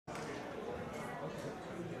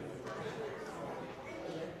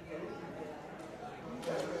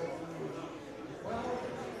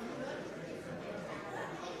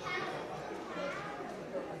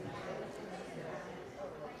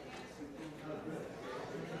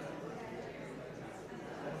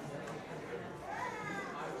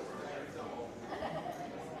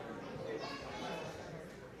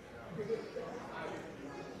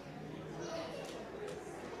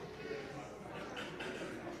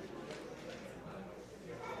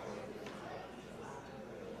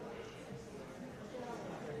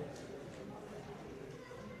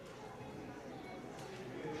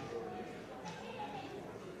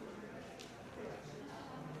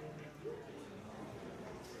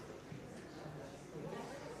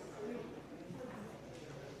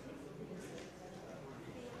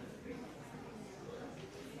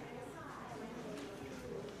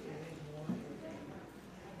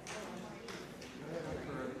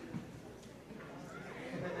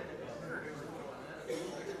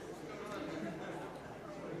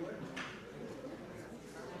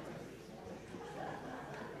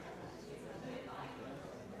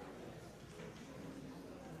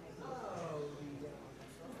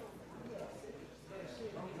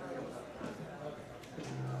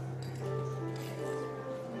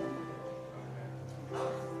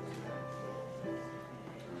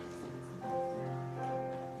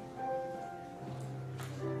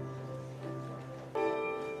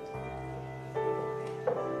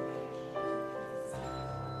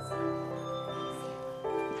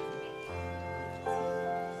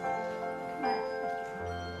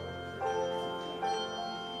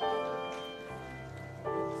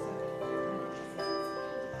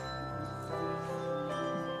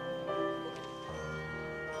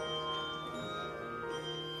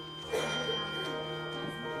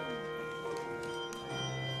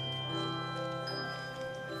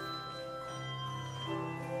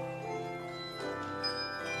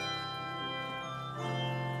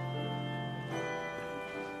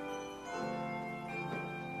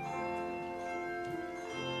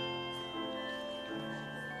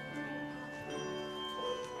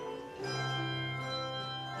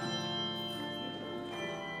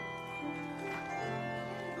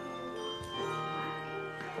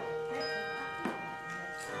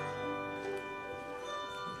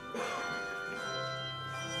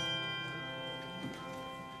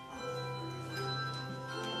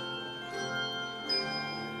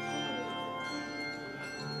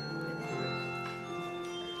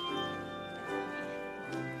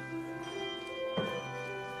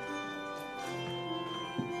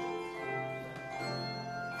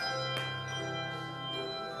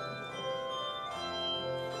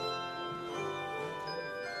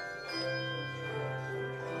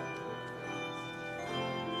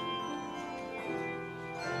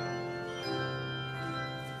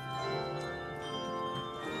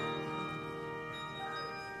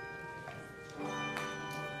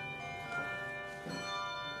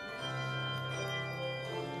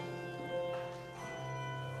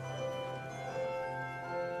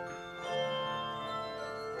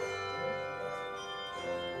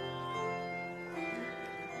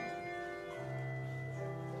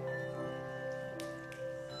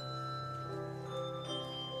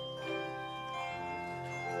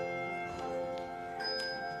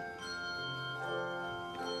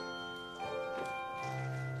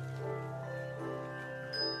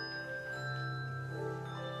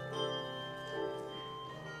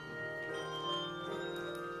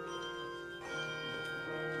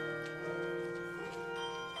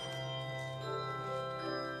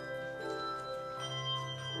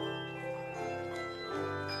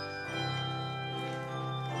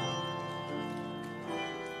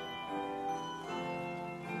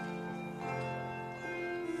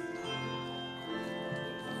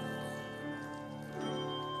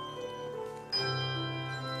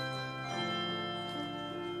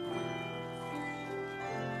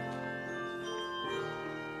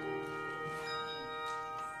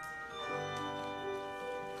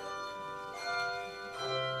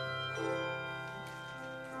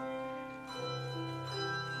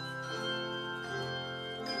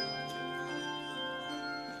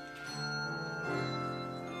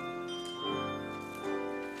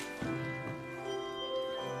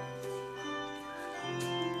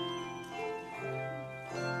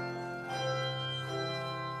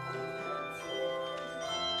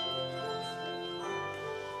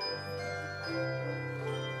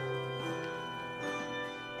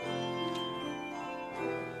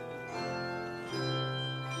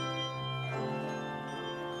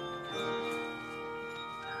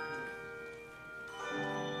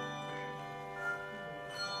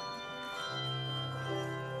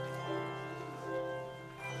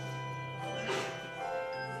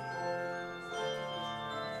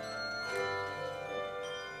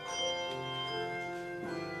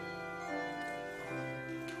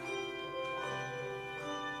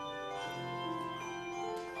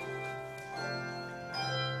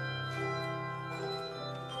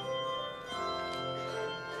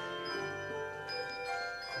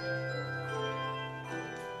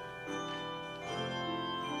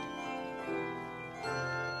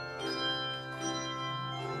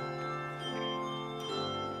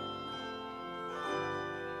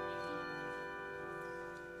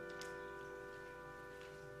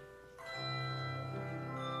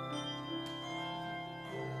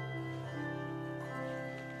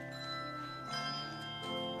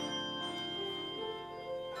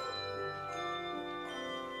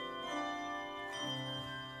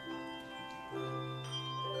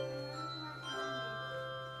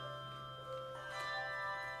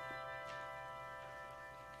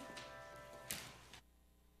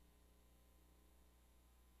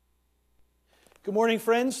Good morning,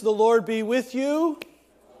 friends. The Lord be with you.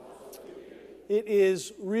 It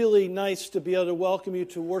is really nice to be able to welcome you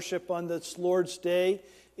to worship on this Lord's Day.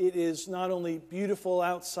 It is not only beautiful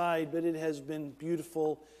outside, but it has been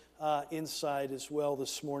beautiful inside as well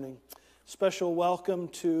this morning. Special welcome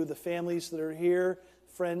to the families that are here,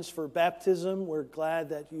 friends for baptism. We're glad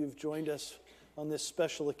that you've joined us on this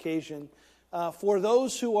special occasion. For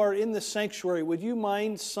those who are in the sanctuary, would you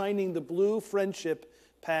mind signing the blue friendship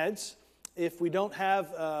pads? If we don't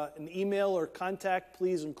have an email or contact,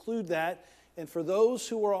 please include that. And for those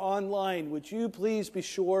who are online, would you please be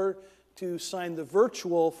sure to sign the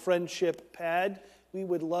virtual friendship pad? We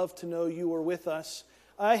would love to know you are with us.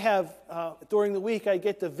 I have, during the week, I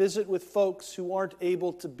get to visit with folks who aren't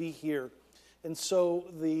able to be here. And so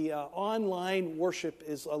the online worship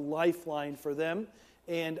is a lifeline for them.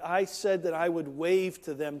 And I said that I would wave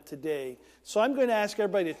to them today. So I'm going to ask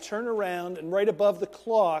everybody to turn around, and right above the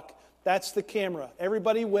clock, that's the camera.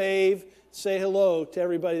 Everybody wave, say hello to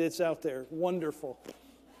everybody that's out there. Wonderful.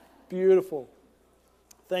 Beautiful.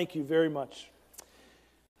 Thank you very much.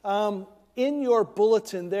 In your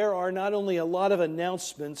bulletin, there are not only a lot of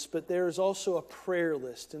announcements, but there is also a prayer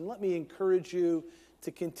list. And let me encourage you to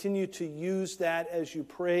continue to use that as you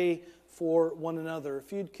pray for one another.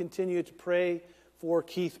 If you'd continue to pray for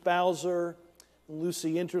Keith Bowser, and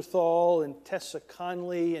Lucy Interthal, and Tessa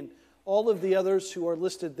Conley, and all of the others who are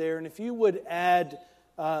listed there. And if you would add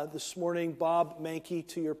this morning Bob Mankey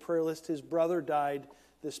to your prayer list. His brother died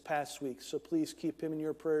this past week, so please keep him in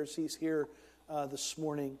your prayers. He's here this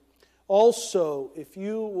morning. Also, if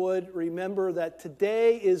you would remember that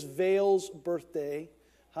today is Vale's birthday.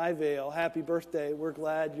 Hi, Vale. Happy birthday. We're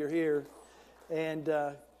glad you're here. And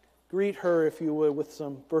greet her, if you would, with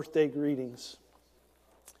some birthday greetings.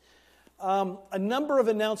 A number of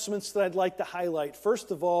announcements that I'd like to highlight.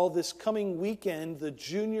 First of all, this coming weekend, the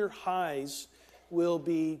junior highs will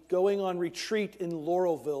be going on retreat in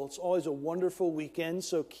Laurelville. It's always a wonderful weekend,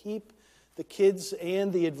 so keep the kids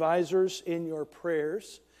and the advisors in your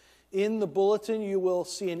prayers. In the bulletin, you will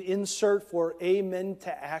see an insert for Amen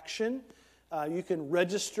to Action. You can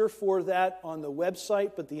register for that on the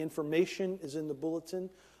website, but the information is in the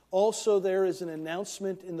bulletin. Also, there is an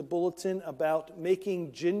announcement in the bulletin about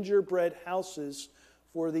making gingerbread houses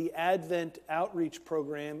for the Advent Outreach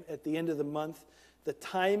Program at the end of the month. The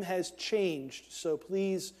time has changed, so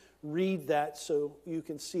please read that so you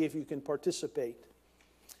can see if you can participate.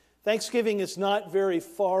 Thanksgiving is not very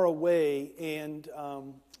far away, and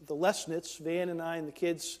the Lesnitz, Van and I and the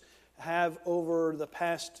kids, have over the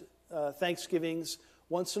past Thanksgivings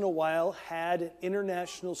once in a while had an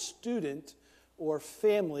international student or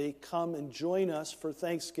family come and join us for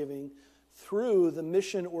Thanksgiving through the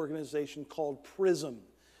mission organization called PRISM.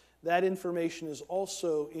 That information is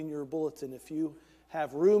also in your bulletin. If you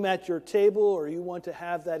have room at your table or you want to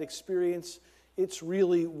have that experience, it's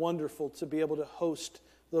really wonderful to be able to host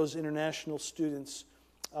those international students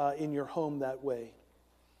in your home that way.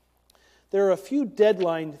 There are a few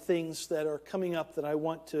deadline things that are coming up that I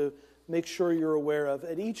want to make sure you're aware of.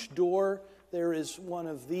 At each door, there is one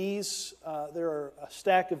of these. There are a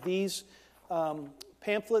stack of these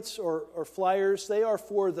pamphlets or flyers. They are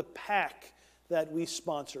for the PAC that we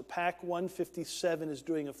sponsor. PAC 157 is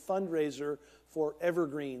doing a fundraiser for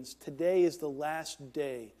evergreens. Today is the last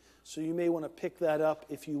day, so you may want to pick that up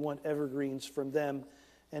if you want evergreens from them.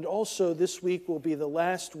 And also, this week will be the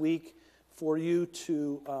last week for you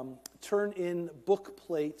to turn in book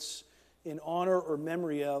plates in honor or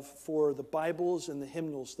memory of for the Bibles and the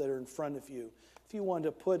hymnals that are in front of you. If you want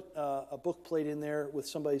to put a book plate in there with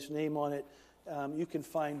somebody's name on it, you can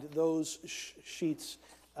find those sheets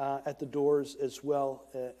at the doors as well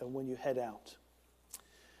when you head out.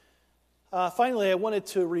 Finally, I wanted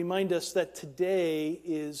to remind us that today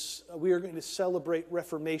we are going to celebrate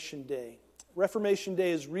Reformation Day. Reformation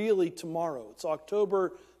Day is really tomorrow. It's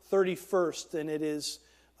October 31st, and it is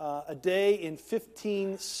a day in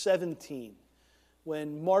 1517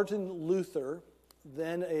 when Martin Luther,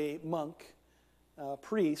 then a monk,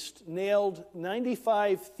 priest, nailed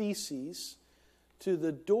 95 theses to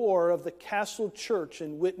the door of the Castle Church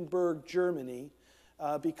in Wittenberg, Germany,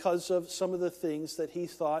 because of some of the things that he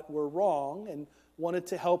thought were wrong and wanted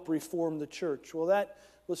to help reform the church. Well, that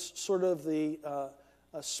was sort of a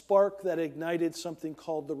spark that ignited something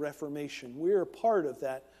called the Reformation. We're a part of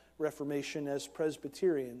that Reformation as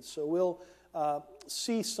Presbyterians. So we'll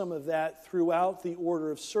see some of that throughout the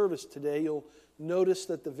order of service today. You'll notice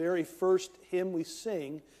that the very first hymn we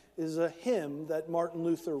sing is a hymn that Martin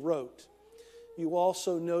Luther wrote. You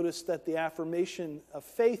also notice that the affirmation of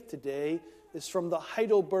faith today is from the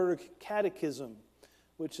Heidelberg Catechism,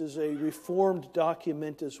 which is a Reformed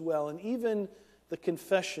document as well. And even the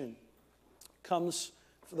confession comes,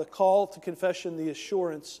 for the call to confession, the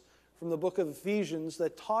assurance from the book of Ephesians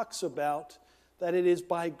that talks about that it is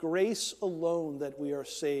by grace alone that we are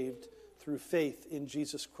saved through faith in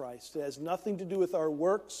Jesus Christ. It has nothing to do with our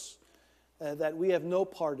works, that we have no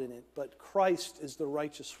part in it, but Christ is the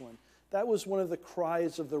righteous one. That was one of the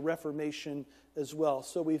cries of the Reformation as well.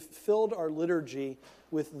 So we've filled our liturgy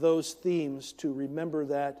with those themes to remember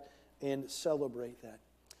that and celebrate that.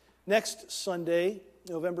 Next Sunday,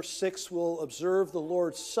 November 6th, we'll observe the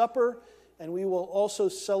Lord's Supper, and we will also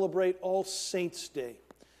celebrate All Saints' Day.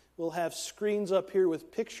 We'll have screens up here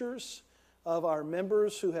with pictures of our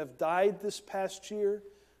members who have died this past year.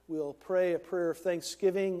 We'll pray a prayer of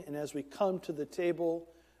thanksgiving, and as we come to the table,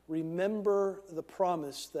 remember the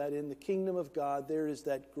promise that in the kingdom of God there is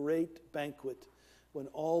that great banquet when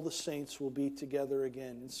all the saints will be together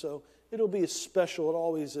again. And so it'll be it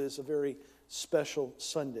always is, a very special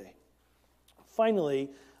Sunday. Finally,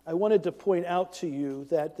 I wanted to point out to you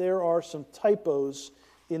that there are some typos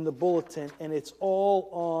in the bulletin, and it's all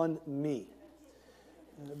on me.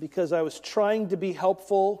 Because I was trying to be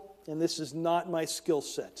helpful, and this is not my skill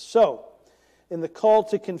set. So, in the call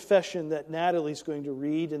to confession that Natalie's going to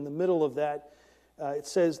read, in the middle of that, it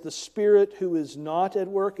says, the Spirit who is not at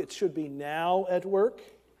work. It should be now at work.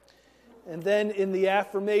 And then in the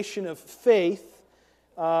affirmation of faith,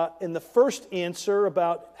 in the first answer,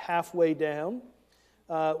 about halfway down,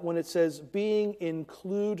 when it says being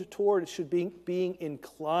include toward, it should be being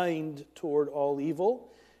inclined toward all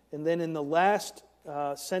evil. And then in the last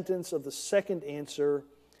sentence of the second answer,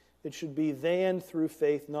 it should be than through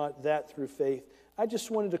faith, not that through faith. I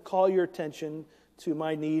just wanted to call your attention to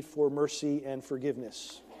my need for mercy and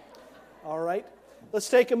forgiveness. All right? Let's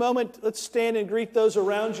take a moment. Let's stand and greet those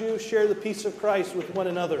around you. Share the peace of Christ with one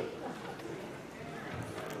another.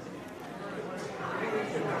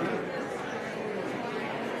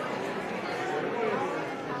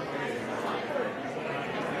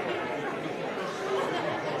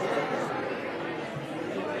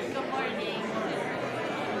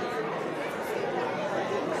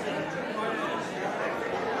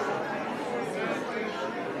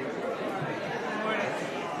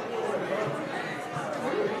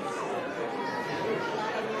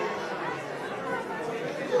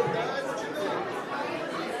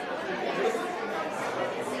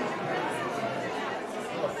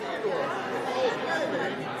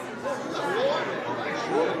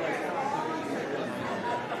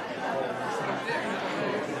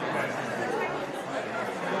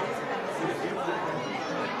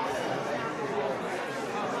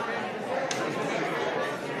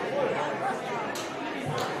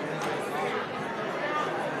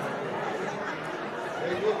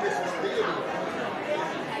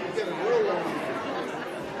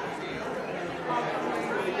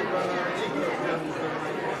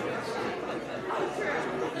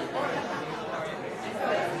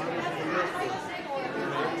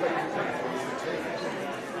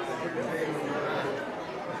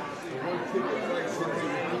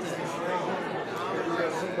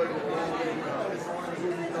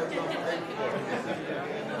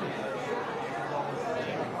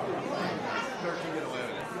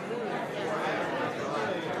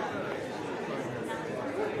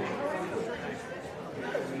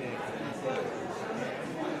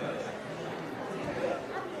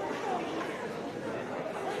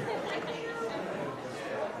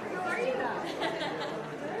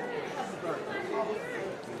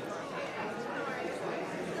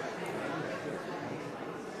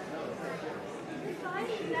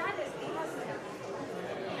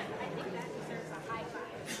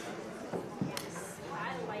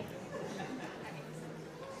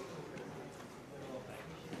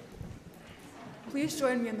 Please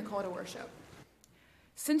join me in the call to worship.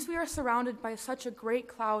 Since we are surrounded by such a great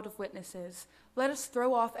cloud of witnesses, let us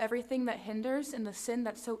throw off everything that hinders and the sin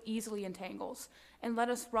that so easily entangles, and let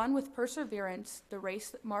us run with perseverance the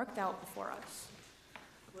race marked out before us.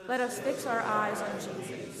 Let us fix our eyes on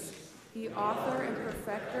Jesus, the author and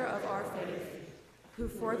perfecter of our faith, who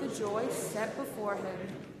for the joy set before him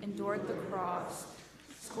endured the cross,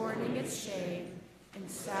 scorning its shame,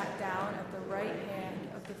 and sat down at the right hand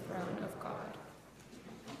of the throne of God.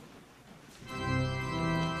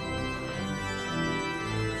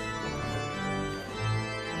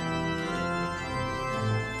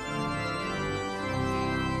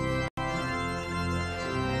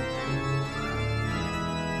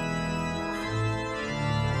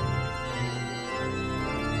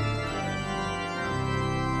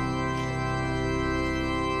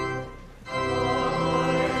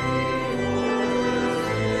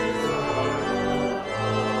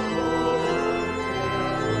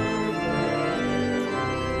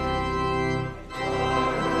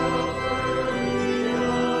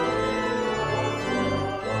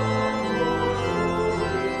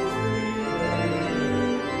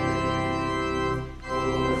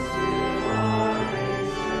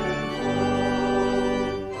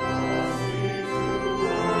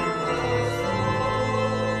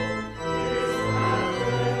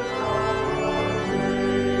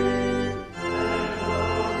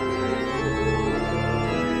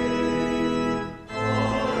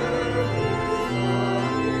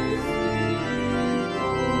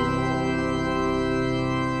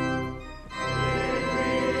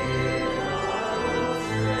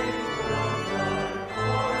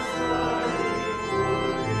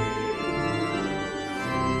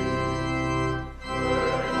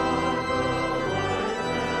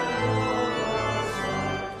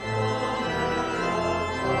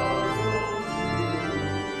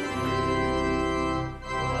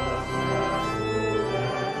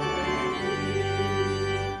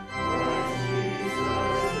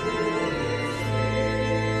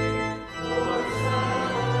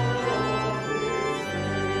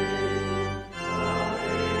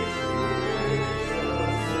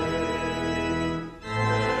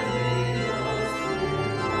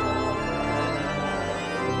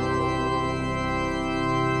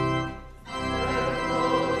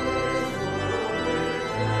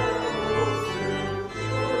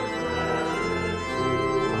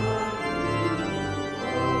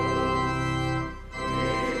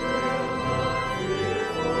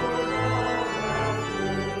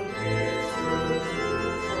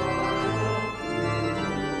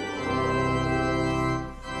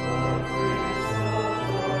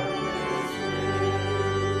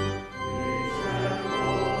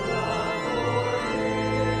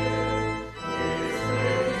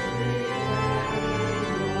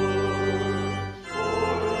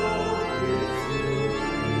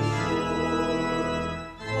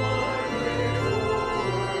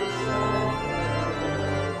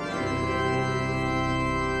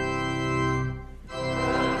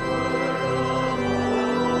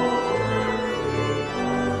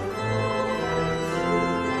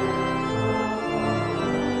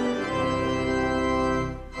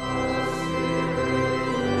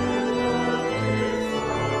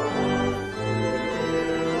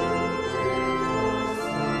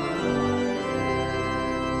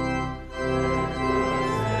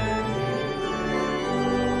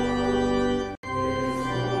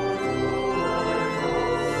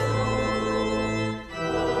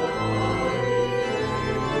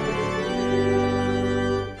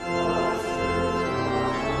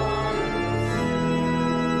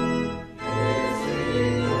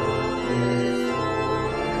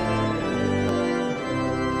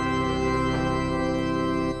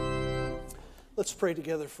 Let's pray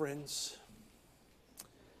together, friends.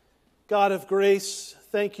 God of grace,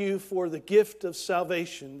 thank you for the gift of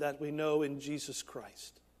salvation that we know in Jesus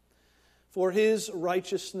Christ, for his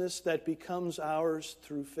righteousness that becomes ours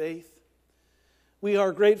through faith. We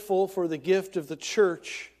are grateful for the gift of the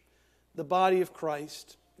church, the body of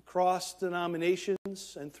Christ, across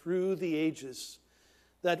denominations and through the ages,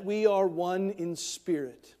 that we are one in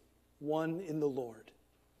spirit, one in the Lord.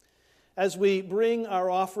 As we bring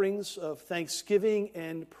our offerings of thanksgiving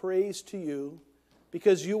and praise to you,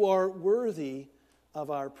 because you are worthy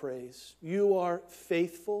of our praise. You are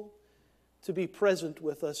faithful to be present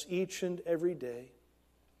with us each and every day.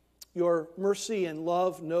 Your mercy and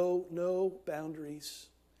love know no boundaries,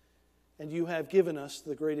 and you have given us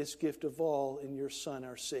the greatest gift of all in your Son,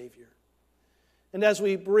 our Savior. And as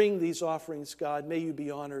we bring these offerings, God, may you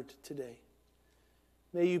be honored today.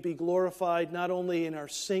 May you be glorified not only in our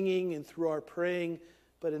singing and through our praying,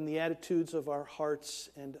 but in the attitudes of our hearts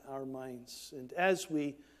and our minds. And as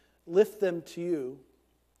we lift them to you,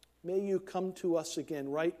 may you come to us again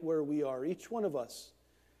right where we are, each one of us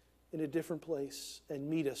in a different place, and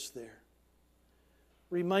meet us there.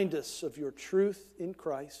 Remind us of your truth in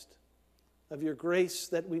Christ, of your grace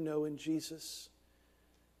that we know in Jesus.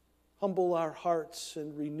 Humble our hearts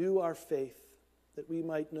and renew our faith that we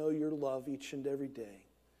might know your love each and every day.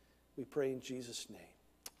 We pray in Jesus' name.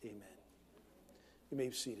 Amen. You may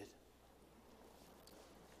be seated.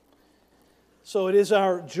 So it is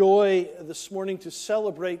our joy this morning to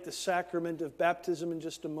celebrate the sacrament of baptism in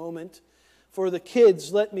just a moment. For the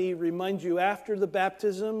kids, let me remind you, after the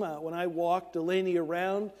baptism, when I walk Delaney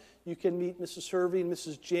around, you can meet Mrs. Hervey and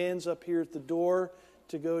Mrs. Jans up here at the door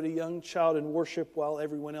to go to Young Child in Worship while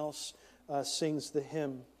everyone else sings the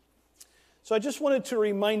hymn. So I just wanted to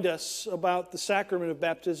remind us about the sacrament of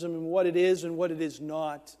baptism and what it is and what it is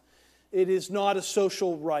not. It is not a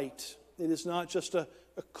social rite. It is not just a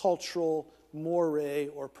cultural moray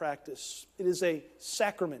or practice. It is a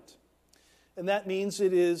sacrament. And that means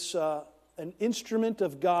it is an instrument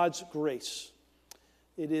of God's grace.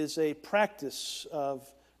 It is a practice of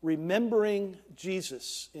remembering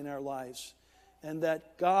Jesus in our lives, and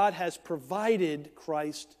that God has provided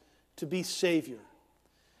Christ to be Savior.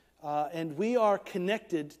 And we are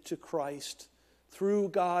connected to Christ through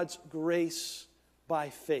God's grace by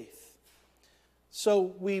faith.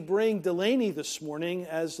 So we bring Delaney this morning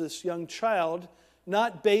as this young child,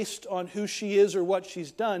 not based on who she is or what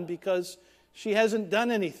she's done, because she hasn't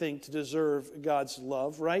done anything to deserve God's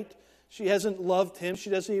love, right? She hasn't loved him. She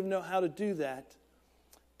doesn't even know how to do that.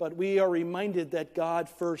 But we are reminded that God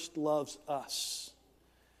first loves us,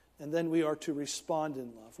 and then we are to respond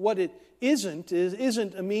in love. What it isn't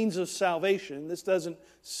a means of salvation. This doesn't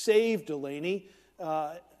save Delaney.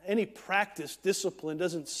 Any practice, discipline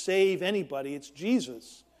doesn't save anybody. It's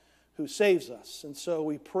Jesus who saves us. And so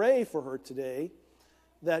we pray for her today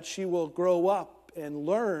that she will grow up and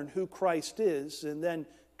learn who Christ is, and then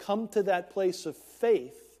come to that place of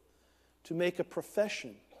faith to make a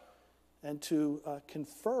profession and to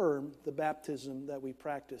confirm the baptism that we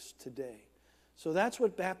practice today. So that's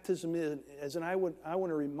what baptism is. And I want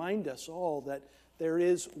to remind us all that there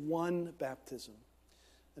is one baptism.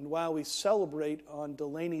 And while we celebrate on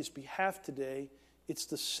Delaney's behalf today, it's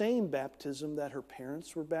the same baptism that her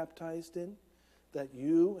parents were baptized in, that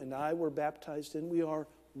you and I were baptized in. We are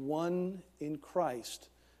one in Christ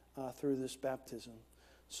through this baptism.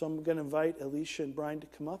 So I'm going to invite Alicia and Brian to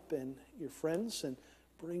come up, and your friends, and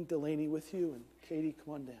bring Delaney with you. And Katie,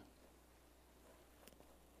 come on down.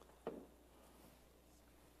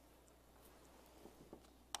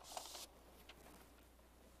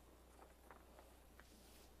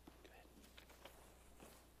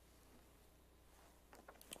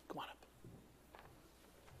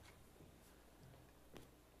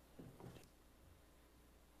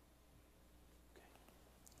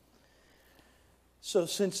 So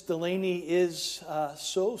since Delaney is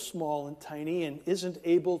so small and tiny and isn't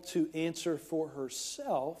able to answer for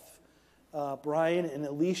herself, Brian and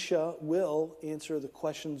Alicia will answer the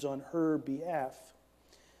questions on her behalf.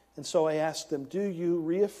 And so I asked them, do you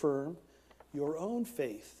reaffirm your own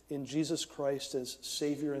faith in Jesus Christ as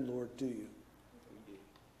Savior and Lord? Do you?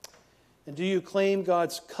 And do you claim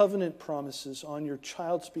God's covenant promises on your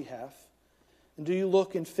child's behalf? And do you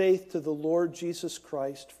look in faith to the Lord Jesus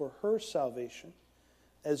Christ for her salvation,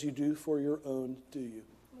 as you do for your own, do you?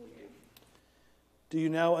 Do you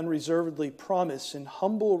now unreservedly promise in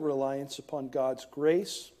humble reliance upon God's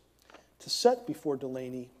grace to set before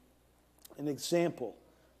Delaney an example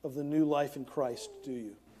of the new life in Christ, do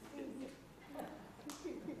you?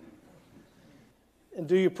 And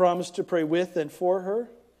do you promise to pray with and for her?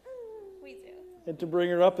 We do. and to bring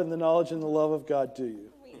her up in the knowledge and the love of God, do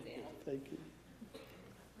you? We do. Thank you.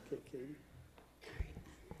 Okay, Katie.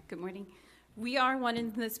 Good morning. We are one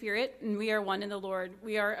in the Spirit, and we are one in the Lord.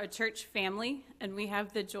 We are a church family, and we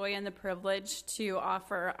have the joy and the privilege to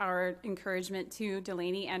offer our encouragement to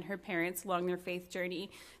Delaney and her parents along their faith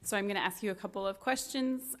journey. So I'm going to ask you a couple of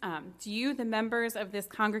questions. Do you, the members of this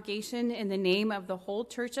congregation, in the name of the whole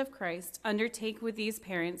Church of Christ, undertake with these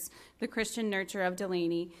parents the Christian nurture of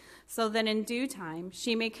Delaney, so that in due time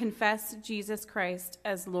she may confess Jesus Christ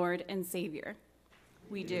as Lord and Savior?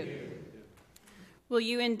 We do. Will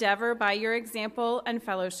you endeavor by your example and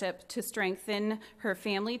fellowship to strengthen her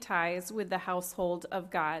family ties with the household of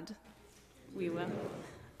God? We will.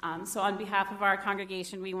 So on behalf of our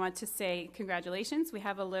congregation, we want to say congratulations. We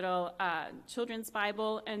have a little children's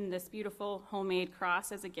Bible and this beautiful homemade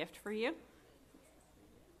cross as a gift for you.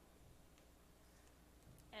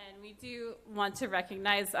 And we do want to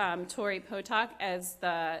recognize Tori Potok as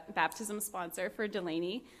the baptism sponsor for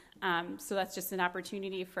Delaney. So that's just an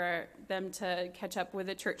opportunity for them to catch up with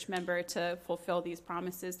a church member to fulfill these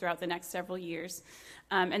promises throughout the next several years.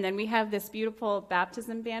 And then we have this beautiful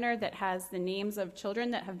baptism banner that has the names of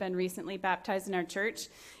children that have been recently baptized in our church.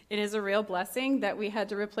 It is a real blessing that we had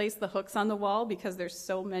to replace the hooks on the wall because there's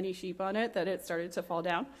so many sheep on it that it started to fall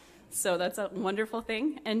down. So that's a wonderful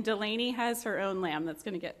thing. And Delaney has her own lamb that's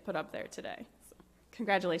going to get put up there today. So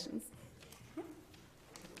congratulations.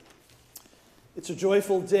 It's a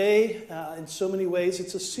joyful day in so many ways.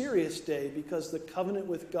 It's a serious day because the covenant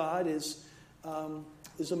with God is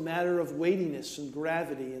a matter of weightiness and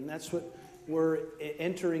gravity, and that's what we're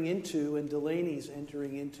entering into, and Delaney's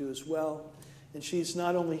entering into as well. And she's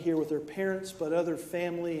not only here with her parents, but other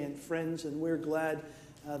family and friends, and we're glad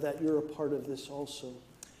that you're a part of this also.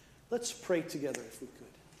 Let's pray together if we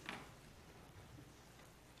could.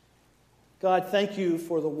 God, thank you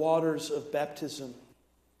for the waters of baptism.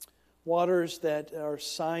 Waters that are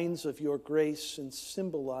signs of your grace and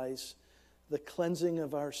symbolize the cleansing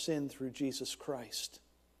of our sin through Jesus Christ.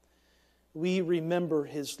 We remember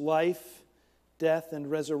his life, death, and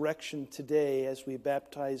resurrection today as we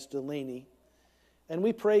baptize Delaney. And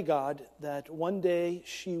we pray, God, that one day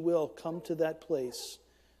she will come to that place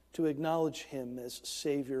to acknowledge him as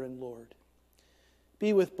Savior and Lord.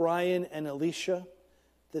 Be with Brian and Alicia,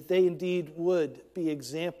 that they indeed would be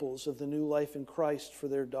examples of the new life in Christ for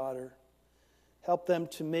their daughter. Help them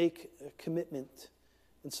to make a commitment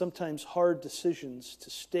and sometimes hard decisions to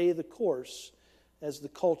stay the course as the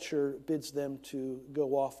culture bids them to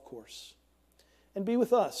go off course. And be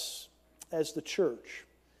with us as the church,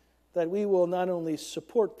 that we will not only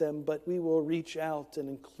support them, but we will reach out and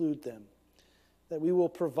include them, that we will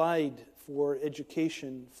provide for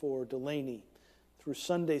education for Delaney through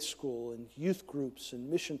Sunday school and youth groups and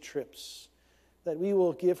mission trips, that we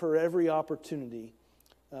will give her every opportunity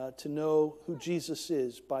to know who Jesus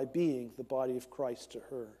is by being the body of Christ to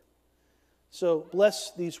her. So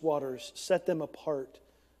bless these waters, set them apart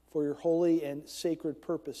for your holy and sacred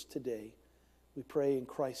purpose today. We pray in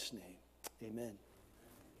Christ's name. Amen.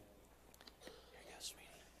 Here you go, sweetie.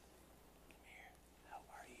 Come here. How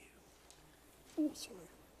are you? Oh, sorry.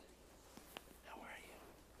 How are you?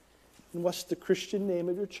 And what's the Christian name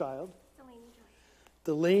of your child?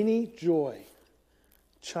 Delaney Joy,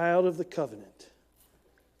 child of the covenant.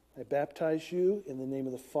 I baptize you in the name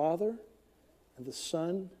of the Father and the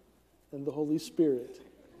Son and the Holy Spirit.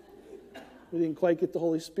 We didn't quite get the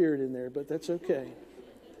Holy Spirit in there, but that's okay.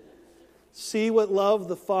 See what love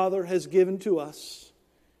the Father has given to us,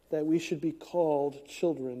 that we should be called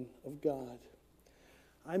children of God.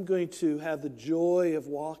 I'm going to have the joy of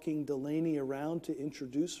walking Delaney around to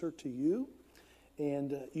introduce her to you,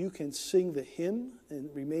 and you can sing the hymn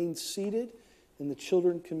and remain seated, and the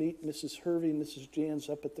children can meet Mrs. Hervey and Mrs. Jans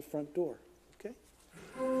up at the front door. Okay?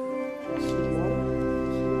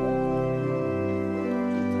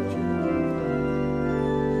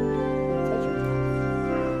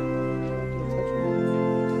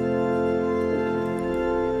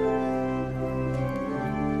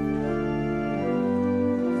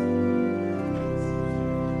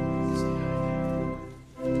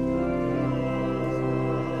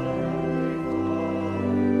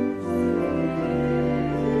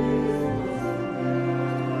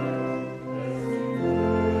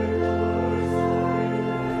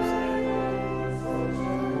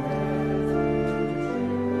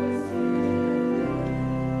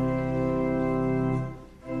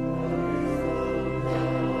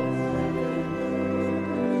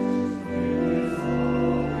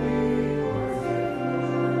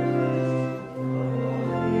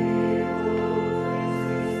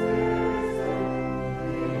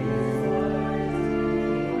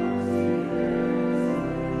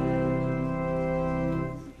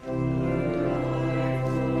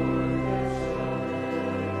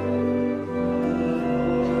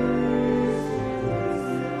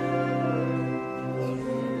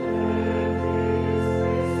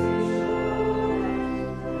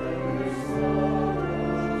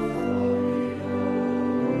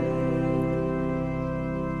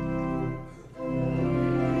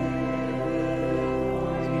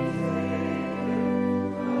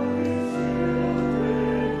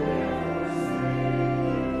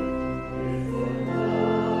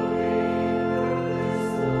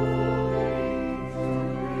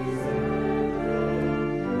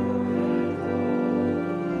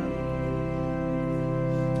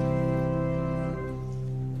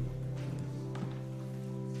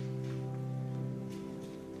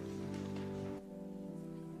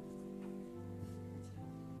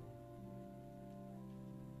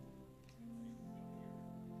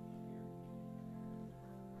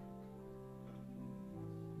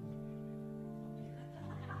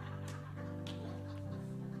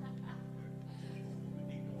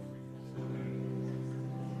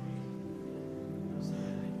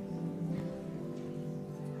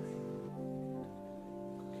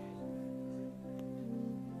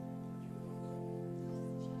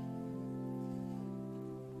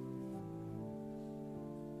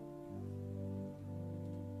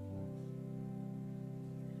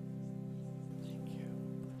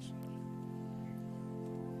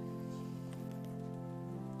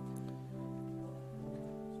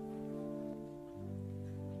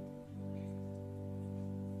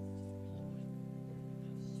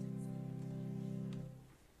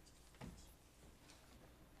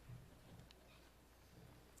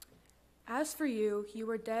 As for you, you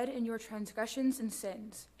were dead in your transgressions and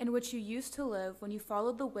sins, in which you used to live when you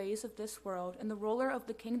followed the ways of this world and the ruler of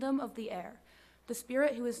the kingdom of the air, the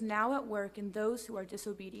spirit who is now at work in those who are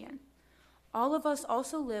disobedient. All of us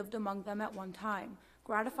also lived among them at one time,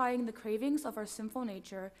 gratifying the cravings of our sinful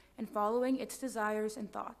nature and following its desires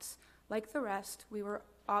and thoughts. Like the rest, we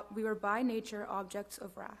were by nature objects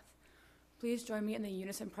of wrath. Please join me in the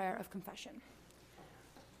unison prayer of confession.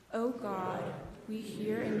 O God, we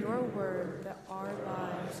hear in your word that our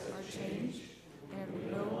lives are changed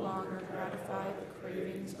and no longer gratify the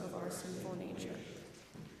cravings of our sinful nature.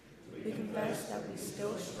 We confess that we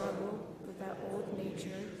still struggle with that old nature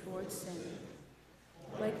towards sin.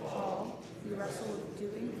 Like Paul, we wrestle with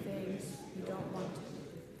doing things we don't want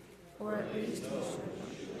to, or at least we should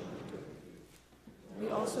not do. We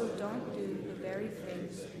also don't do the very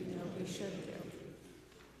things we know we should do.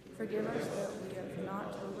 Forgive us that we have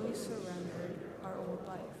not totally surrendered our old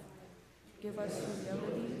life. Give us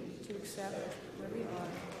humility to accept where we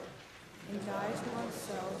are and die to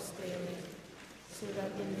ourselves daily, so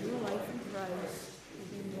that the new life in Christ will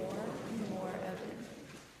be more and more evident.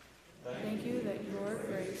 Thank you that your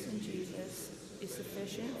grace in Jesus is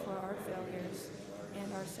sufficient for our failures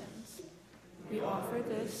and our sins. We offer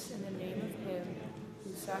this in the name of him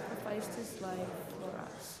who sacrificed his life for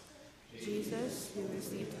us, Jesus, who is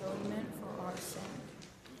the atonement for our sin.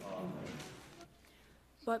 Amen.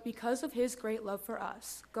 But because of his great love for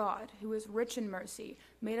us, God, who is rich in mercy,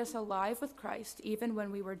 made us alive with Christ even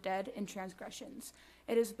when we were dead in transgressions.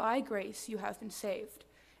 It is by grace you have been saved.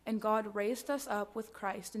 And God raised us up with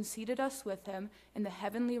Christ and seated us with him in the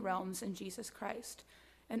heavenly realms in Jesus Christ,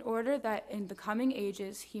 in order that in the coming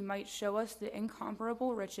ages he might show us the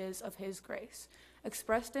incomparable riches of his grace,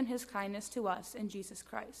 expressed in his kindness to us in Jesus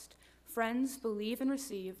Christ. Friends, believe and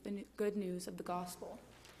receive the good news of the gospel.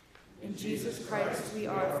 In Jesus Christ we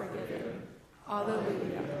are forgiven.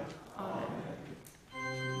 Alleluia. Amen.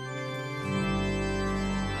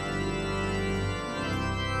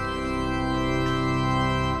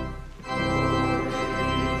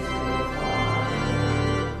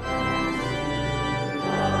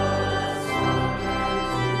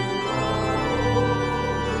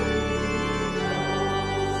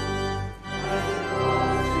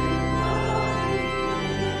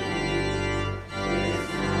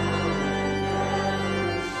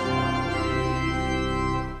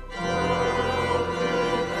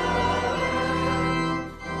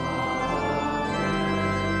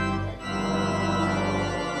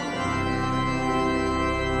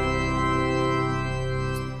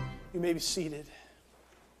 You may be seated.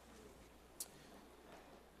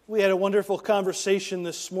 We had a wonderful conversation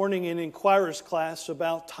this morning in Inquirer's class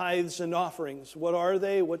about tithes and offerings. What are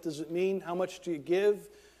they? What does it mean? How much do you give?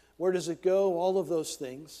 Where does it go? All of those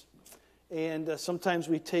things. And sometimes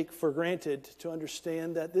we take for granted to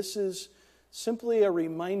understand that this is simply a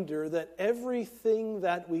reminder that everything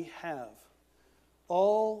that we have,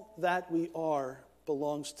 all that we are,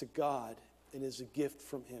 belongs to God and is a gift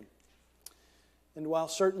from him. And while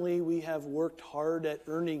certainly we have worked hard at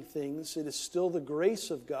earning things, it is still the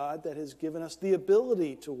grace of God that has given us the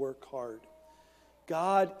ability to work hard.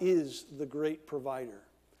 God is the great provider.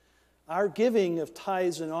 Our giving of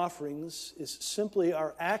tithes and offerings is simply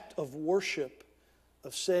our act of worship,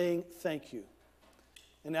 of saying thank you.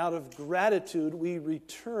 And out of gratitude, we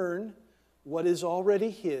return what is already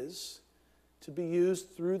his to be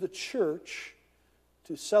used through the church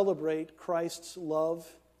to celebrate Christ's love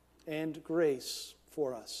and grace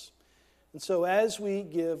for us. And so as we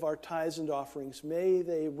give our tithes and offerings, may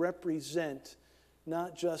they represent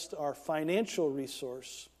not just our financial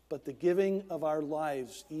resource, but the giving of our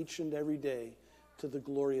lives each and every day to the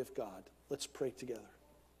glory of God. Let's pray together.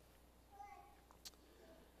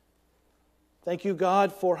 Thank you,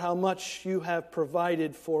 God, for how much you have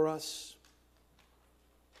provided for us.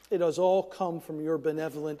 It has all come from your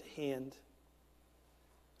benevolent hand.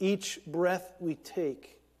 Each breath we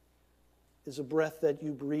take is a breath that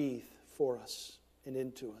you breathe for us and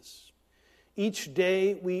into us. Each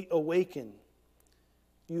day we awaken,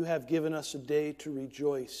 you have given us a day to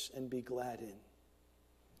rejoice and be glad in.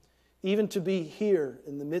 Even to be here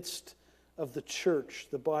in the midst of the church,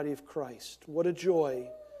 the body of Christ. What a joy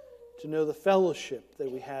to know the fellowship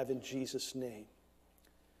that we have in Jesus' name.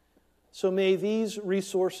 So may these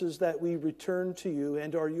resources that we return to you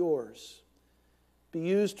and are yours be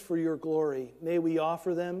used for your glory. May we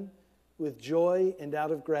offer them with joy and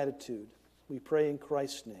out of gratitude. We pray in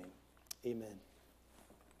Christ's name. Amen.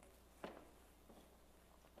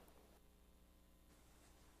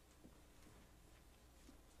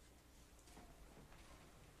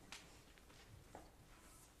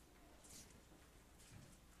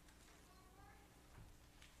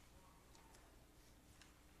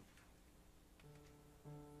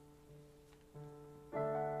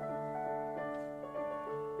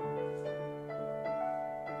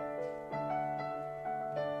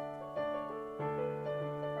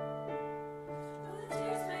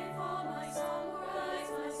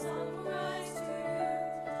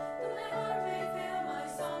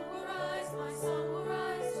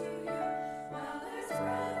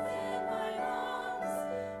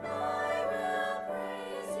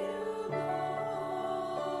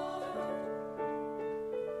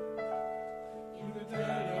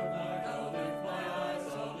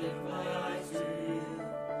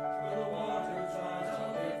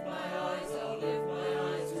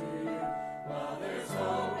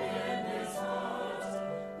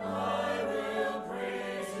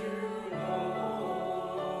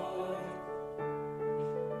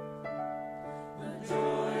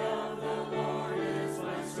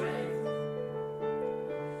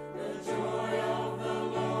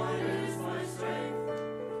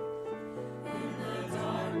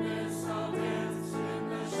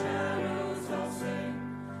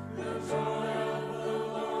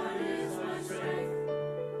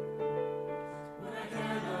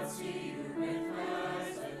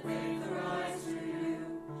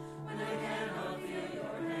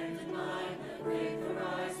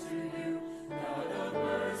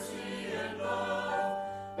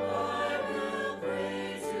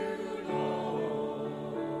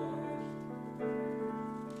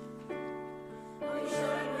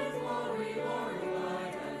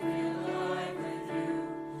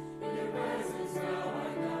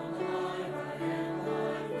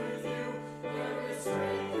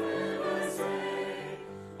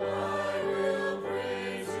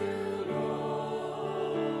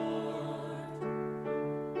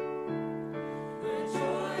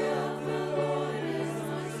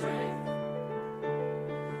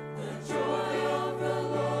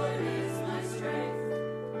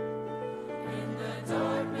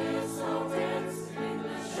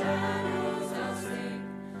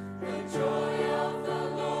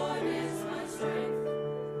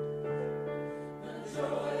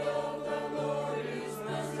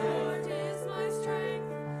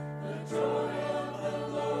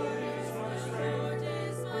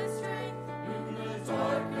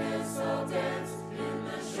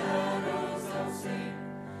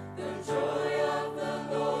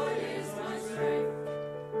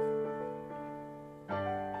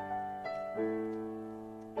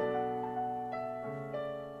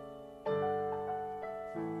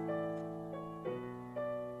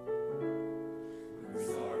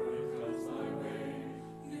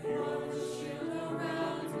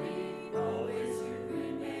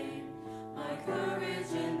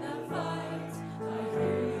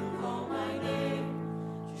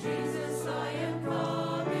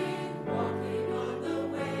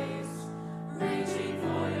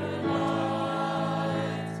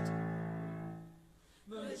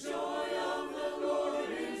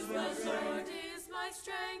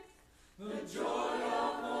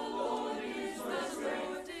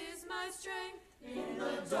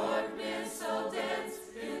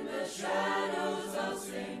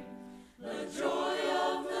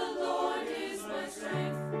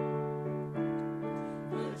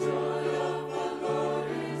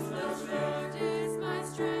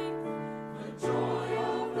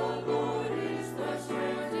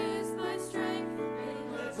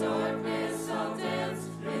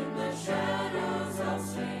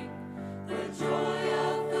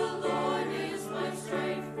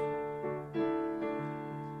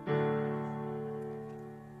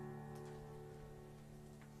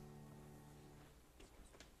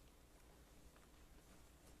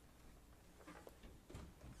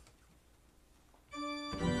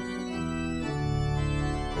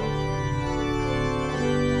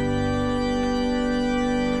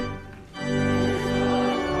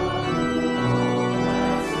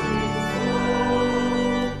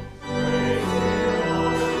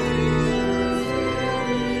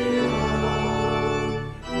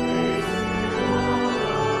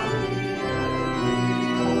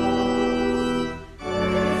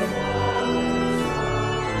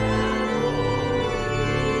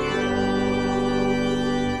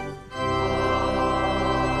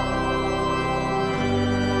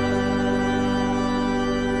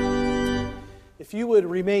 If you would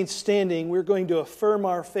remain standing, we're going to affirm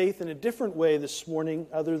our faith in a different way this morning,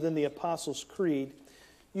 other than the Apostles' Creed,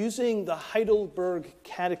 using the Heidelberg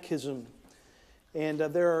Catechism. And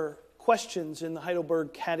there are questions in the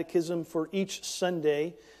Heidelberg Catechism for each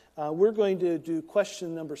Sunday. We're going to do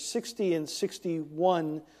question number 60 and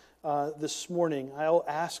 61 this morning. I'll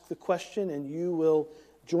ask the question and you will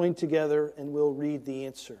join together and we'll read the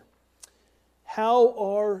answer. How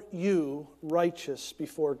are you righteous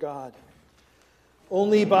before God?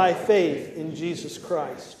 Only by faith in Jesus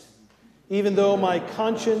Christ. Even though my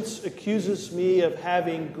conscience accuses me of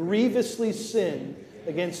having grievously sinned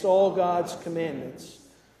against all God's commandments,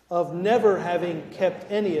 of never having kept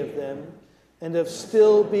any of them, and of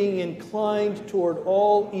still being inclined toward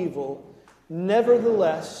all evil,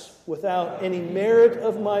 nevertheless, without any merit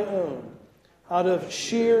of my own, out of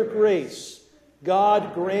sheer grace,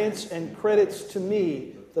 God grants and credits to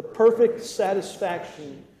me the perfect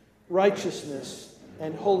satisfaction, righteousness,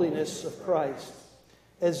 and holiness of Christ,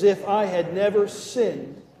 as if I had never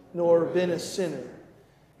sinned nor been a sinner,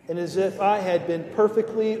 and as if I had been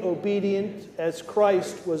perfectly obedient as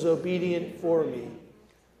Christ was obedient for me.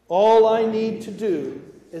 All I need to do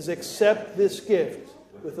is accept this gift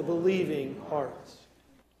with a believing heart.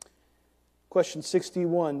 Question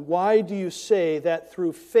 61. Why do you say that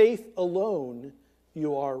through faith alone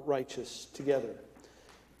you are righteous together?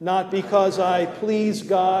 Not because I please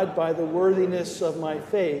God by the worthiness of my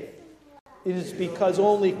faith. It is because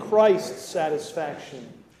only Christ's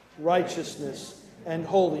satisfaction, righteousness, and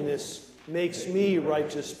holiness makes me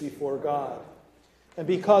righteous before God. And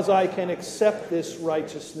because I can accept this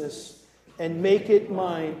righteousness and make it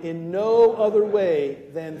mine in no other way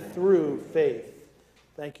than through faith.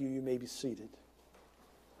 Thank you. You may be seated.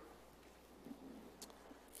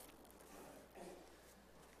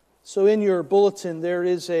 So in your bulletin, there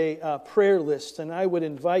is a prayer list, and I would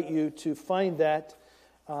invite you to find that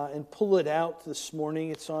and pull it out this morning.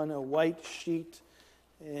 It's on a white sheet,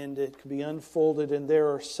 and it can be unfolded, and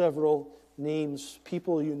there are several names,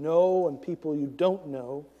 people you know and people you don't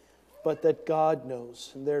know, but that God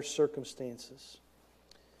knows in their circumstances.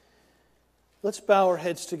 Let's bow our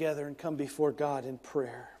heads together and come before God in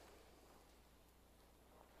prayer.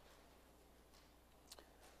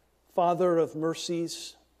 Father of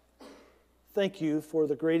mercies, thank you for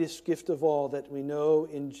the greatest gift of all that we know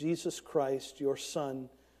in Jesus Christ, your Son,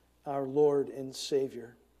 our Lord and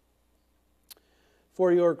Savior.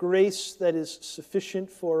 For your grace that is sufficient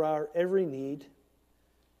for our every need,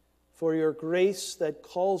 for your grace that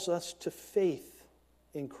calls us to faith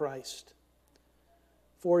in Christ,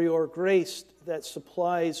 for your grace that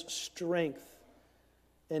supplies strength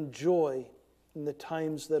and joy in the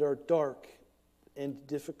times that are dark and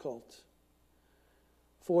difficult,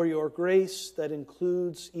 for your grace that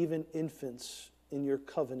includes even infants in your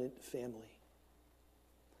covenant family.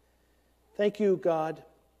 Thank you, God,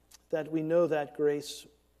 that we know that grace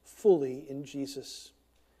fully in Jesus.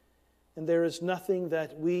 And there is nothing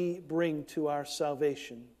that we bring to our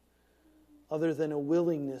salvation other than a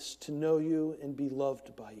willingness to know you and be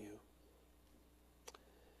loved by you.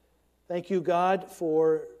 Thank you, God,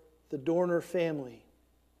 for the Dorner family,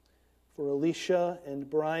 for Alicia and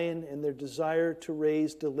Brian and their desire to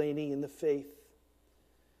raise Delaney in the faith.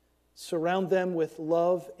 Surround them with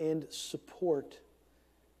love and support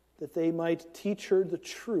that they might teach her the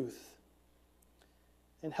truth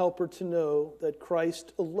and help her to know that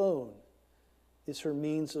Christ alone is her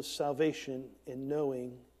means of salvation in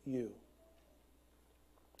knowing you.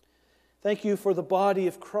 Thank you for the body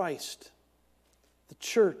of Christ, the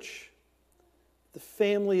church, the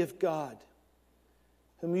family of God,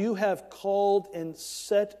 whom you have called and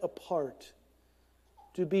set apart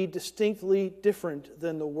to be distinctly different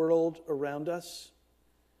than the world around us,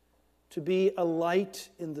 to be a light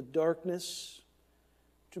in the darkness,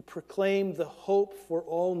 to proclaim the hope for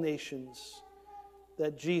all nations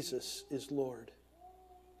that Jesus is Lord.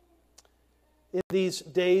 In these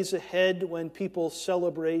days ahead, when people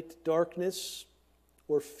celebrate darkness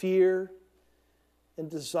or fear and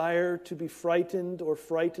desire to be frightened or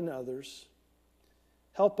frighten others,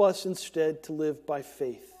 help us instead to live by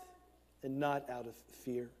faith and not out of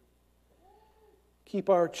fear. Keep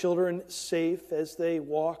our children safe as they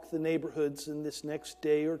walk the neighborhoods in this next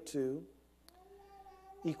day or two.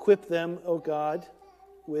 Equip them, O God,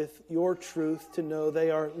 with your truth to know they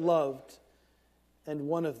are loved and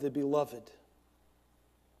one of the beloved.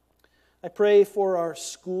 I pray for our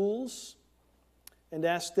schools and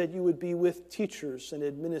ask that you would be with teachers and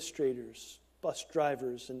administrators, bus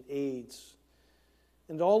drivers and aides,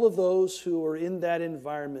 and all of those who are in that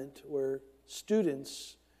environment where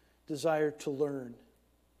students desire to learn.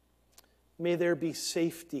 May there be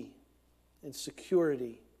safety and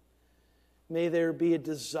security. May there be a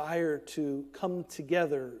desire to come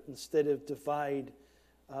together instead of divide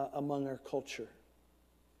among our culture.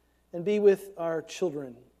 And be with our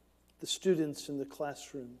children, the students in the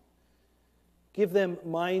classroom. Give them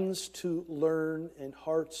minds to learn and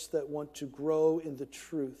hearts that want to grow in the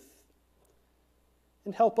truth.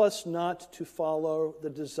 And help us not to follow the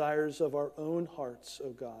desires of our own hearts,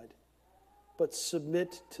 O God, but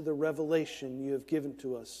submit to the revelation you have given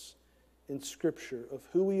to us in Scripture of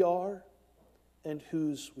who we are and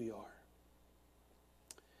whose we are.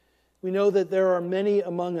 We know that there are many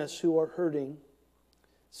among us who are hurting,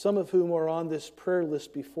 some of whom are on this prayer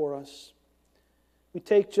list before us. We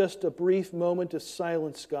take just a brief moment of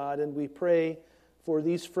silence, God, and we pray for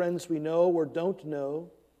these friends we know or don't know,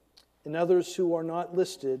 and others who are not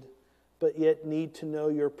listed, but yet need to know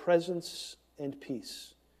your presence and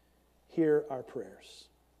peace. Hear our prayers.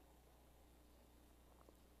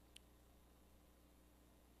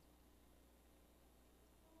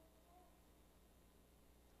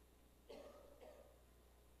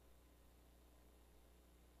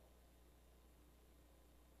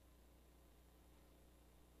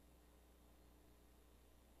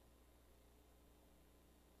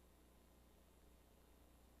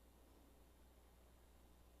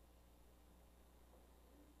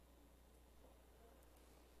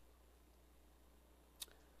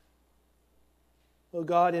 Oh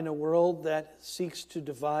God, in a world that seeks to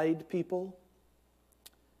divide people,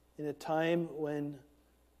 in a time when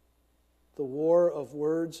the war of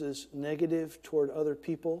words is negative toward other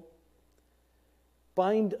people,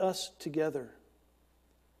 bind us together.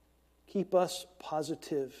 Keep us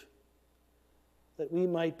positive, that we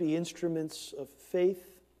might be instruments of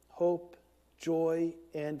faith, hope, joy,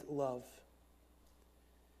 and love.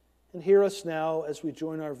 And hear us now as we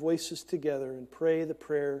join our voices together and pray the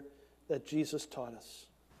prayer that Jesus taught us.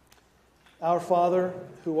 Our Father,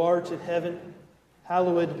 who art in heaven,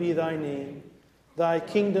 hallowed be thy name. Thy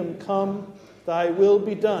kingdom come, thy will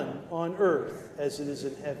be done on earth as it is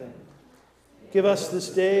in heaven. Give us this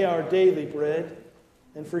day our daily bread,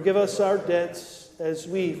 and forgive us our debts as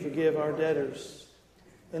we forgive our debtors.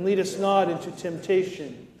 And lead us not into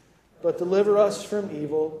temptation, but deliver us from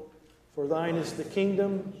evil. For thine is the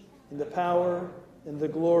kingdom, and the power, and the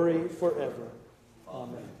glory forever.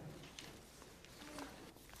 Amen.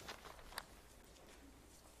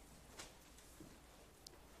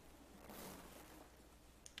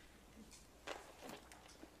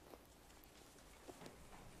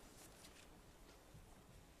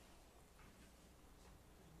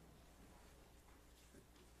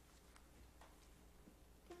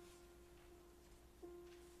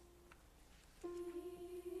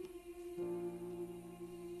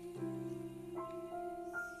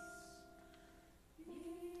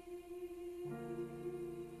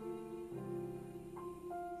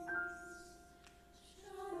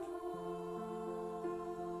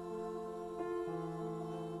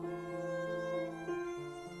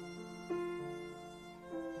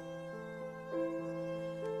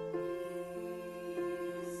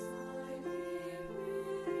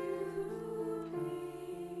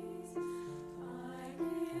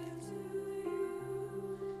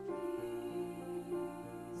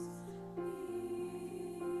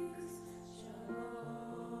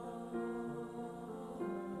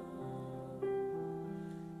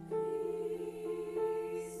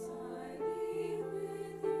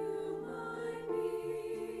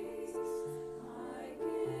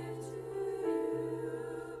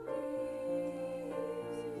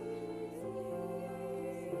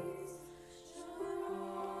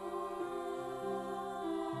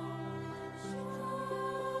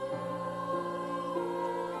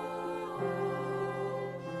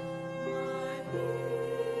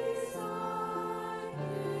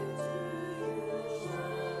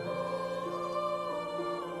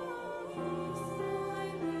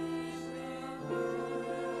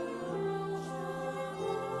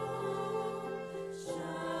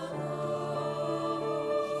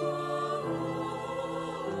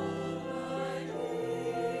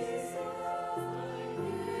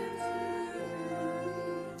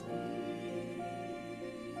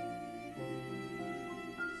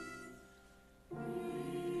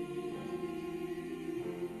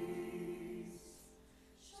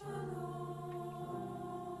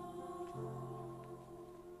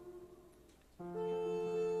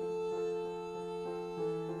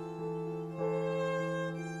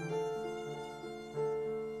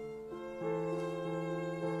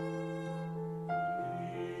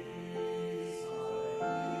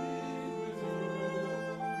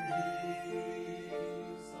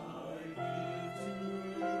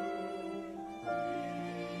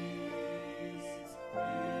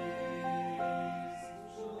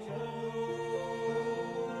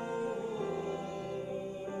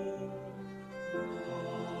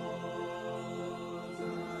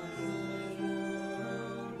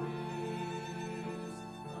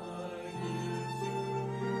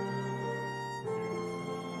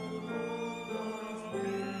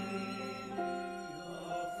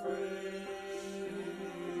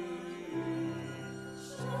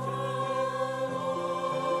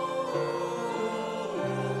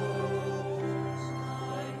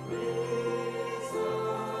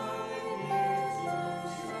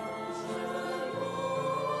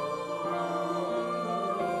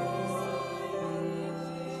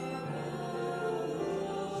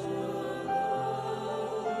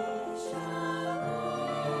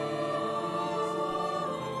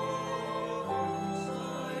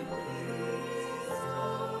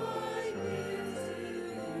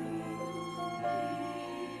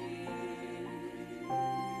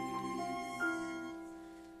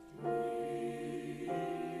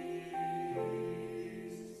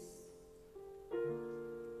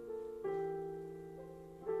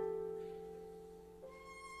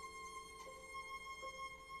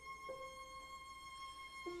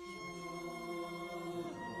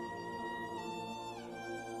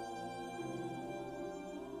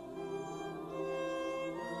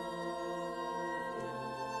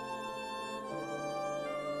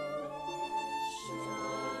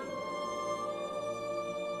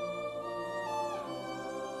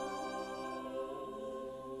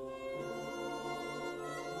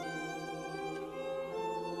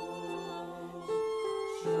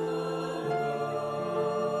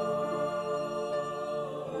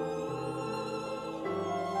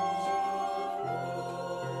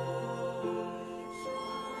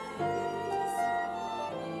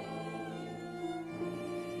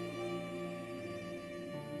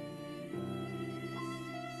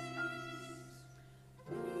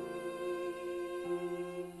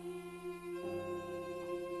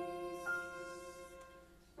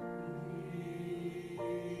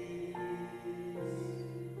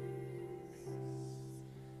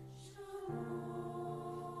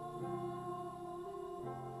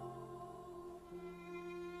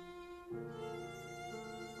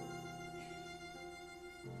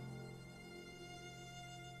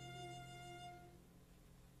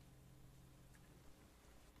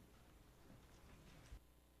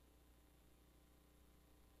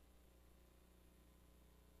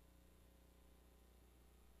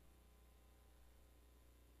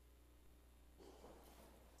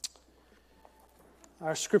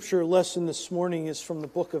 Our scripture lesson this morning is from the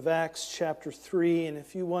book of Acts, chapter 3, and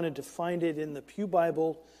if you wanted to find it in the Pew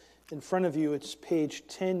Bible in front of you, it's page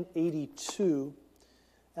 1082,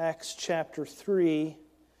 Acts chapter 3.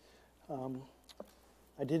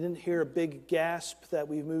 I didn't hear a big gasp that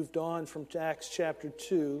we moved on from Acts chapter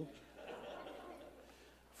 2.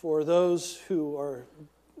 For those who are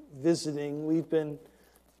visiting, we've been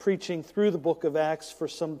preaching through the book of Acts for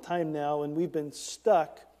some time now, and we've been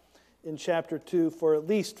stuck in chapter 2 for at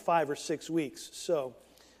least 5 or 6 weeks. So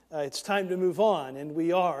it's time to move on, and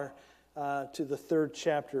we are to the 3rd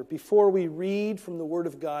chapter. Before we read from the Word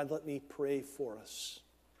of God, let me pray for us.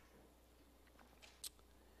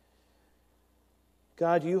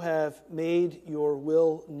 God, you have made your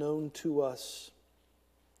will known to us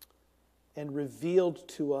and revealed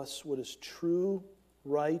to us what is true,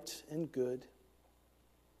 right, and good,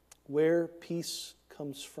 where peace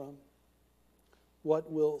comes from,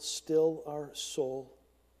 what will still our soul.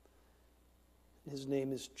 His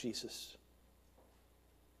name is Jesus.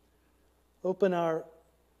 Open our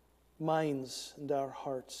minds and our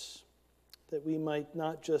hearts that we might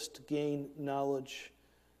not just gain knowledge,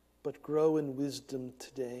 but grow in wisdom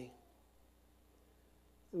today.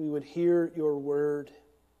 That we would hear your word,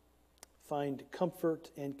 find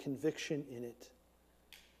comfort and conviction in it,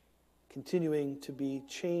 continuing to be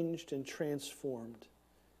changed and transformed,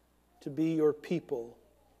 to be your people,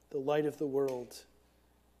 the light of the world.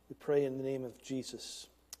 We pray in the name of Jesus.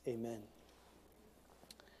 Amen.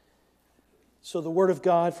 So the Word of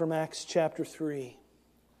God from Acts chapter 3.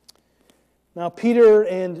 Now Peter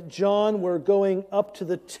and John were going up to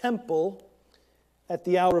the temple at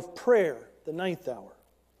the hour of prayer, the 9th hour.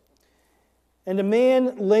 And a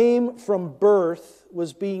man lame from birth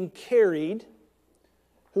was being carried,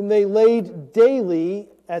 whom they laid daily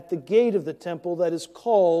at the gate of the temple that is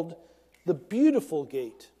called the Beautiful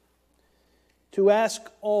Gate, to ask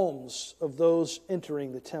alms of those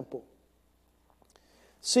entering the temple.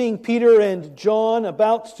 Seeing Peter and John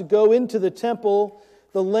about to go into the temple,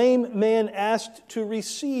 the lame man asked to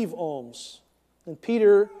receive alms. And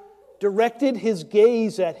Peter directed his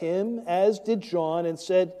gaze at him, as did John, and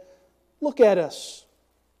said, "Look at us."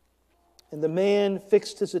 And the man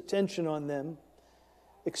fixed his attention on them,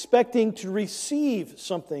 expecting to receive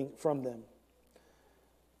something from them.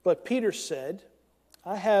 But Peter said,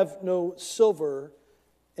 "I have no silver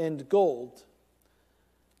and gold,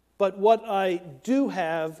 but what I do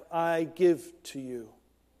have I give to you.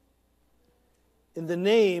 In the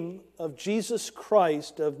name of Jesus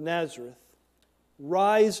Christ of Nazareth,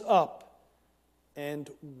 rise up and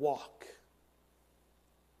walk."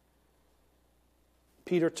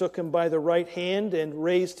 Peter took him by the right hand and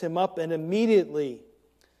raised him up, and immediately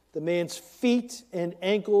the man's feet and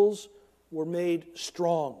ankles were made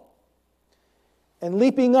strong. And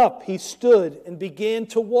leaping up, he stood and began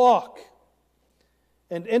to walk,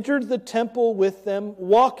 and entered the temple with them,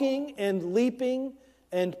 walking and leaping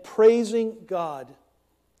and praising God.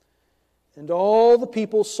 And all the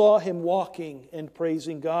people saw him walking and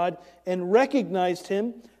praising God, and recognized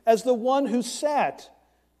him as the one who sat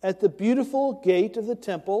at the beautiful gate of the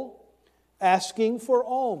temple, asking for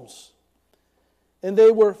alms. And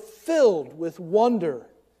they were filled with wonder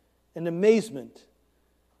and amazement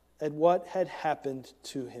at what had happened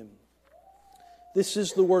to him. This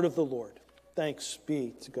is the word of the Lord. Thanks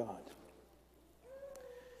be to God.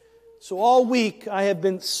 So all week I have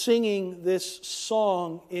been singing this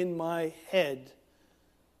song in my head.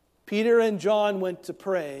 Peter and John went to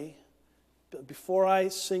pray, but before I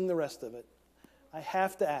sing the rest of it, I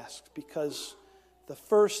have to ask, because the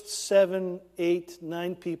first 7, 8,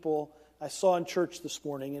 9 people I saw in church this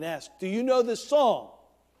morning and asked, "Do you know this song?"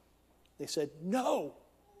 They said, "No."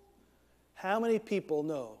 How many people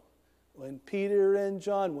know when Peter and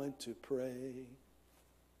John went to pray?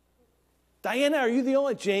 Diana, are you the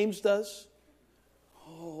only? James does.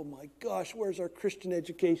 Oh my gosh, where's our Christian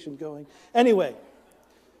education going? Anyway,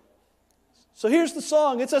 so here's the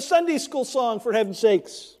song. It's a Sunday school song, for heaven's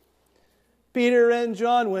sakes. Peter and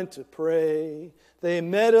John went to pray. They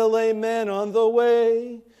met a lame man on the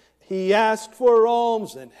way. He asked for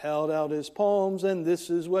alms and held out his palms, and this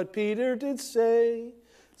is what Peter did say.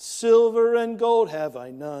 "Silver and gold have I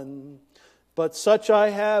none, but such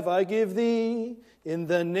I have I give thee. In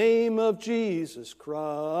the name of Jesus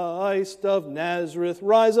Christ of Nazareth,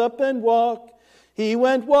 rise up and walk." He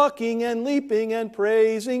went walking and leaping and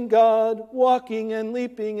praising God, walking and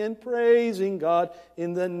leaping and praising God.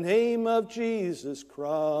 In the name of Jesus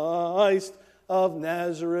Christ of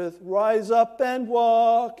Nazareth, rise up and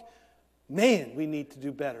walk. Man, we need to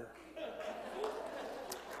do better.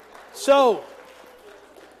 So,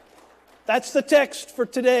 that's the text for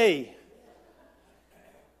today.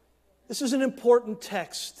 This is an important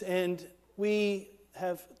text, and we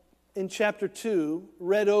have, in chapter 2,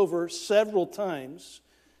 read over several times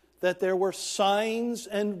that there were signs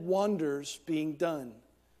and wonders being done.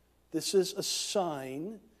 This is a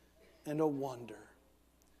sign and a wonder.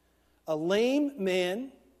 A lame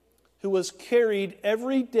man who was carried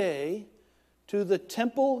every day to the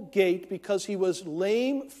temple gate because he was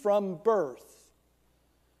lame from birth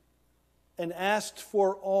and asked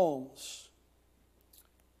for alms.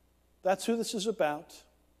 That's who this is about,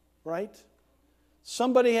 right?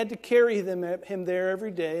 Somebody had to carry him there every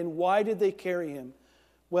day. And why did they carry him?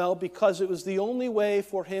 Well, because it was the only way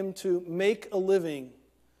for him to make a living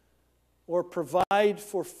or provide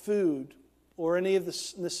for food or any of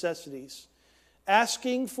the necessities.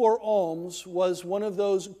 Asking for alms was one of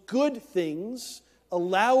those good things,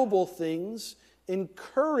 allowable things,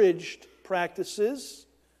 encouraged practices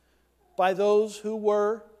by those who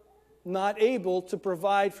were not able to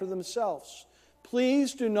provide for themselves.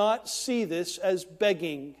 Please do not see this as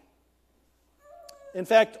begging. In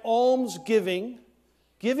fact, alms giving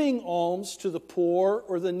alms to the poor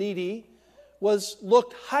or the needy, was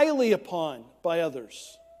looked highly upon by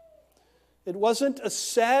others. It wasn't a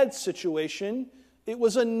sad situation. It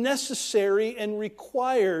was a necessary and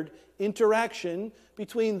required interaction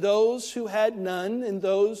between those who had none and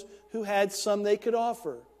those who had some they could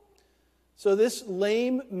offer. So this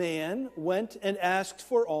lame man went and asked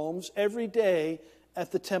for alms every day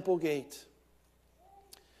at the temple gate.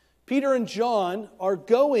 Peter and John are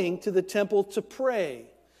going to the temple to pray.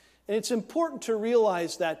 And it's important to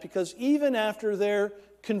realize that because even after their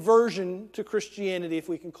conversion to Christianity, if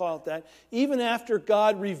we can call it that, even after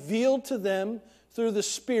God revealed to them through the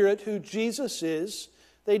Spirit who Jesus is,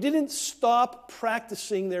 they didn't stop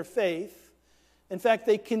practicing their faith. In fact,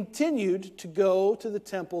 they continued to go to the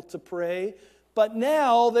temple to pray, but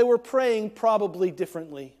now they were praying probably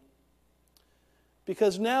differently.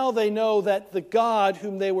 Because now they know that the God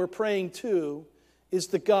whom they were praying to is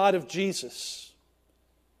the God of Jesus.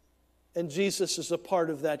 And Jesus is a part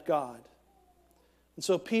of that God. And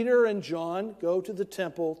so Peter and John go to the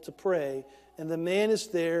temple to pray, and the man is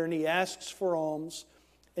there, and he asks for alms,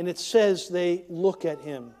 and it says they look at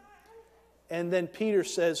him. And then Peter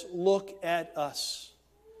says, "Look at us."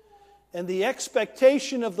 And the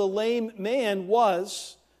expectation of the lame man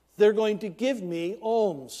was, they're going to give me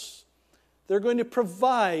alms. They're going to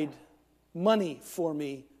provide money for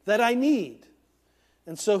me that I need.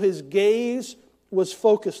 And so his gaze was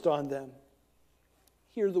focused on them.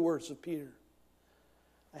 Hear the words of Peter.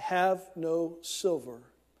 I have no silver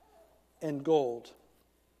and gold,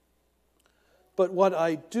 but what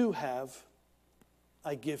I do have,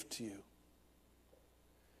 I give to you.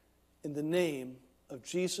 In the name of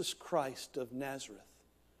Jesus Christ of Nazareth,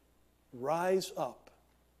 rise up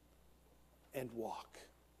and walk.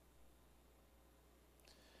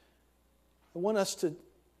 I want us to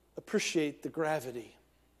appreciate the gravity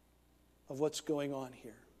of what's going on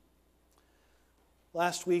here.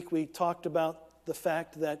 Last week we talked about the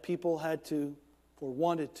fact that people had to, or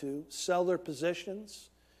wanted to, sell their possessions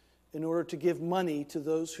in order to give money to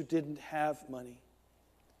those who didn't have money.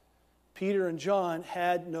 Peter and John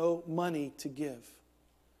had no money to give.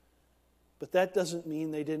 But that doesn't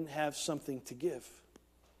mean they didn't have something to give.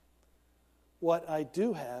 What I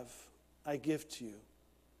do have, I give to you.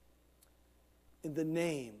 In the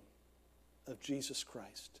name of Jesus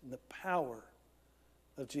Christ, in the power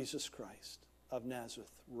of Jesus Christ of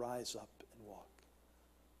Nazareth, rise up and walk.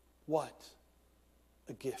 What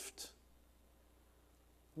a gift.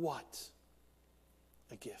 What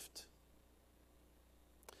a gift.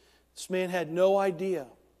 This man had no idea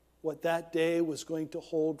what that day was going to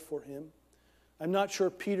hold for him. I'm not sure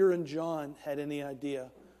Peter and John had any idea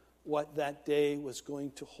what that day was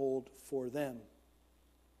going to hold for them.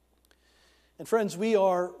 And friends, we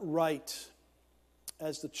are right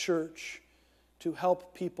as the church to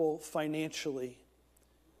help people financially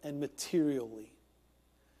and materially,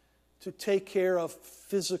 to take care of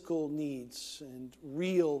physical needs and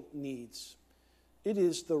real needs. It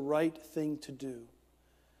is the right thing to do.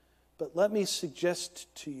 But let me suggest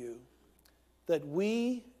to you that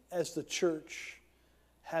we as the church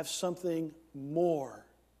have something more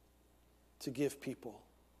to give people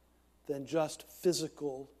than just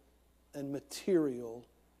physical and material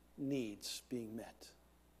needs being met.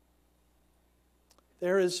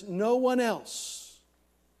 There is no one else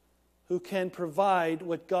who can provide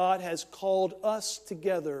what God has called us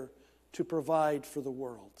together to provide for the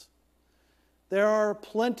world. There are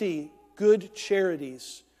plenty good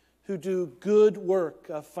charities who do good work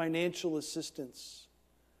of financial assistance.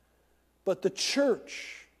 But the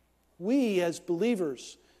church, we as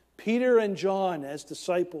believers, Peter and John as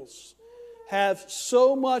disciples, have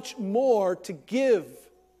so much more to give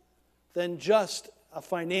than just a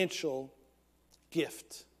financial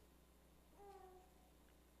gift.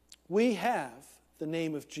 We have the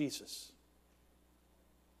name of Jesus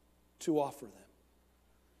to offer them.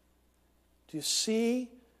 Do you see?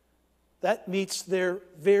 That meets their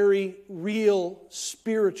very real,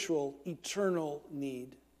 spiritual, eternal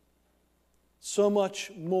need. So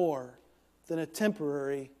much more than a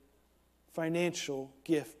temporary financial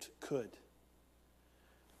gift could.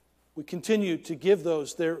 We continue to give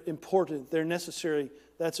those. They're important. They're necessary.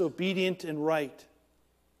 That's obedient and right.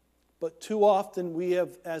 But too often we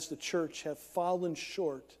have, as the church, have fallen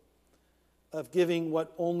short of giving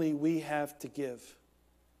what only we have to give.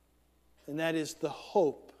 And that is the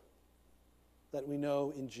hope that we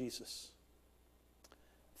know in Jesus.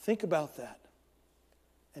 Think about that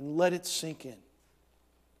and let it sink in.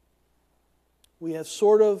 We have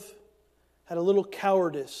sort of had a little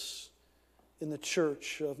cowardice in the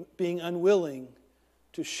church of being unwilling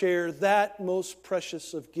to share that most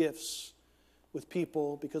precious of gifts with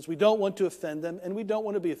people because we don't want to offend them and we don't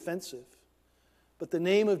want to be offensive. But the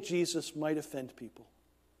name of Jesus might offend people.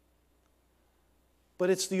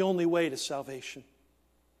 But it's the only way to salvation.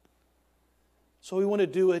 So we want to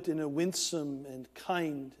do it in a winsome and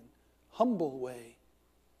kind and humble way.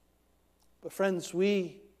 But friends,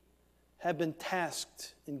 we have been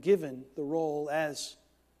tasked and given the role as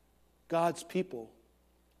God's people,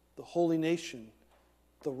 the holy nation,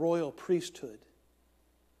 the royal priesthood,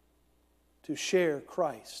 to share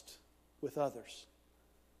Christ with others.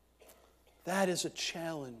 That is a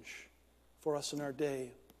challenge for us in our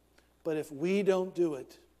day. But if we don't do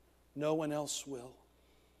it, no one else will.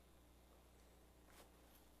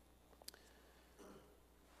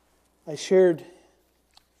 I shared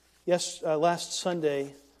last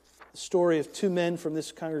Sunday the story of two men from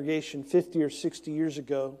this congregation 50 or 60 years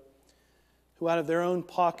ago who out of their own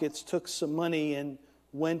pockets took some money and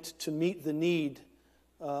went to meet the need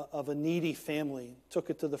of a needy family, took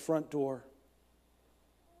it to the front door.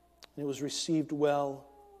 And it was received well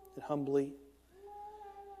and humbly.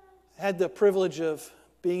 I had the privilege of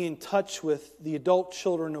being in touch with the adult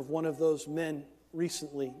children of one of those men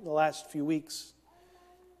recently, in the last few weeks.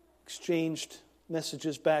 Exchanged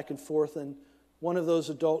messages back and forth, and one of those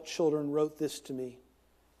adult children wrote this to me.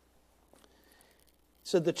 He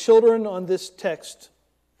said, the children on this text,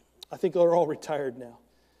 I think they're all retired now,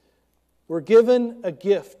 were given a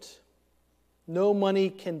gift no money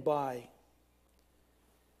can buy.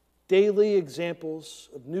 Daily examples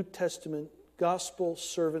of New Testament gospel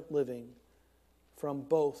servant living from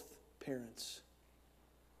both parents.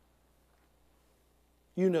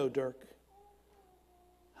 You know, Dirk,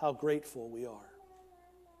 how grateful we are.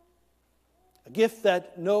 A gift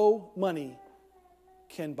that no money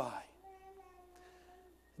can buy.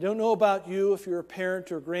 I don't know about you if you're a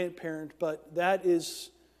parent or grandparent, but that is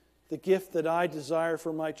the gift that I desire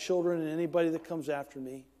for my children and anybody that comes after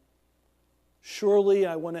me. Surely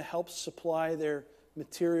I want to help supply their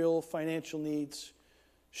material, financial needs.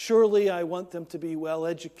 Surely I want them to be well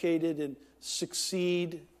educated and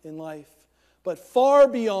succeed in life. But far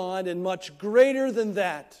beyond and much greater than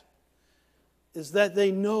that is that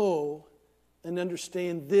they know and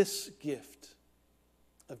understand this gift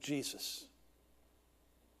of Jesus.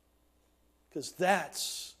 Because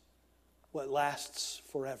that's what lasts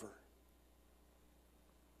forever.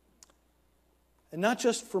 And not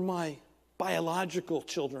just for my biological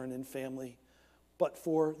children and family, but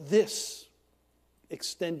for this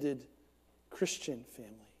extended Christian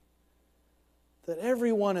family. That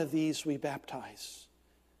every one of these we baptize.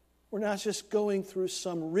 We're not just going through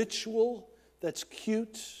some ritual that's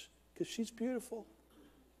cute, because she's beautiful.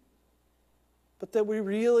 But that we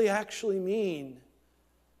really actually mean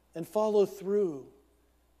and follow through.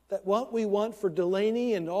 That what we want for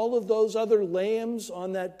Delaney and all of those other lambs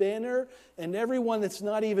on that banner, and everyone that's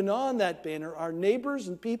not even on that banner, our neighbors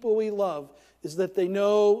and people we love, is that they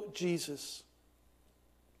know Jesus.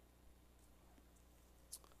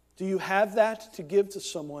 Do you have that to give to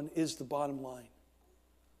someone is the bottom line.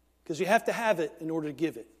 Because you have to have it in order to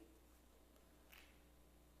give it.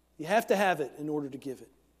 You have to have it in order to give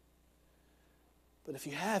it. But if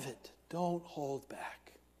you have it, don't hold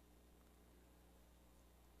back.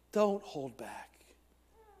 Don't hold back.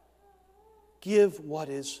 Give what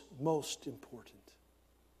is most important.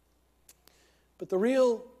 But the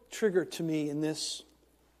real trigger to me in this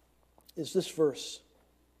is this verse.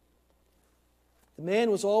 The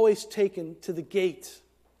man was always taken to the gate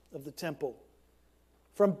of the temple.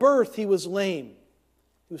 From birth he was lame.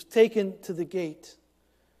 He was taken to the gate.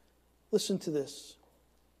 Listen to this.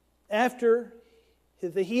 After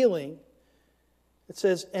the healing, It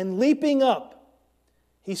says, and leaping up,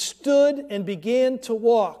 he stood and began to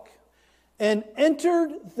walk and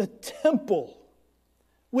entered the temple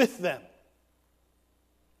with them.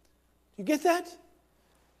 You get that?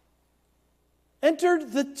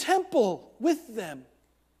 Entered the temple with them.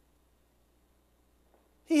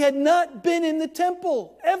 He had not been in the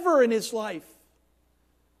temple ever in his life.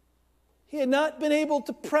 He had not been able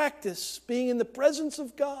to practice being in the presence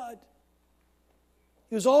of God.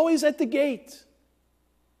 He was always at the gate.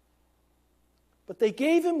 But they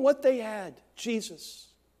gave him what they had, Jesus.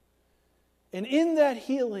 And in that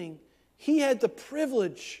healing, he had the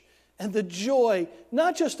privilege and the joy,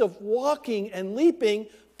 not just of walking and leaping,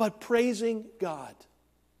 but praising God.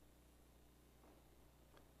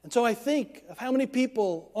 And so I think of how many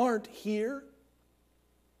people aren't here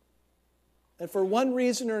and for one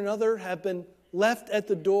reason or another have been left at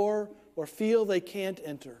the door or feel they can't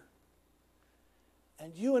enter.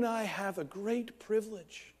 And you and I have a great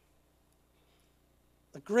privilege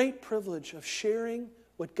of sharing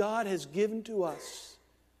what God has given to us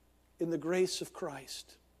in the grace of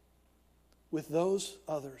Christ with those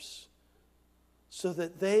others so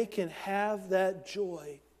that they can have that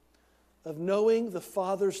joy of knowing the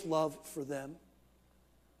Father's love for them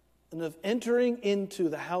and of entering into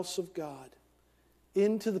the house of God,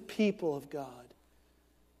 into the people of God,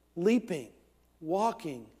 leaping,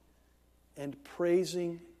 walking, and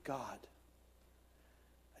praising God.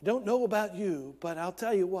 I don't know about you, but I'll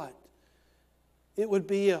tell you what. It would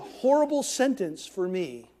be a horrible sentence for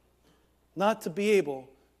me not to be able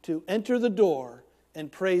to enter the door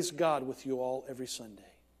and praise God with you all every Sunday.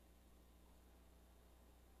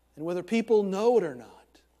 And whether people know it or not,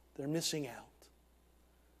 they're missing out.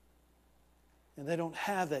 And they don't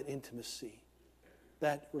have that intimacy,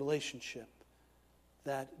 that relationship,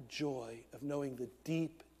 that joy of knowing the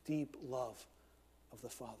deep, deep love of the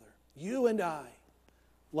Father. You and I,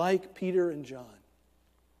 like Peter and John,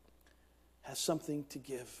 has something to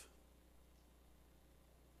give.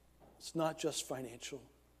 It's not just financial.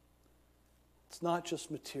 It's not just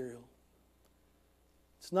material.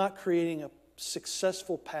 It's not creating a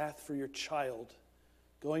successful path for your child,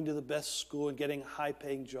 going to the best school and getting a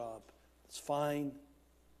high-paying job. It's fine.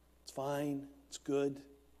 It's fine. It's good.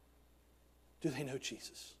 Do they know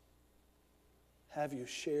Jesus? Have you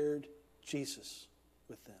shared Jesus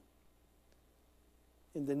with them?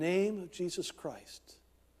 In the name of Jesus Christ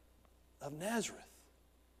of Nazareth,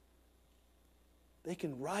 they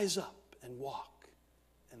can rise up and walk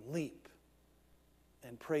and leap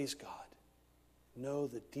and praise God. Know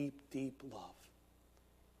the deep, deep love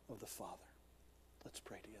of the Father. Let's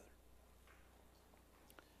pray together.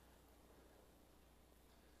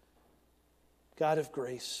 God of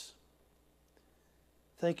grace,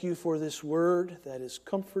 thank you for this word that is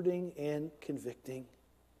comforting and convicting.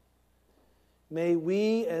 May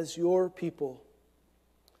we, as your people,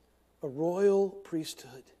 a royal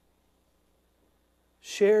priesthood,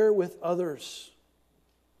 share with others,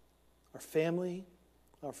 our family,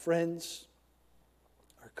 our friends,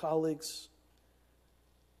 our colleagues,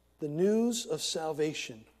 the news of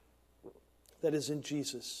salvation that is in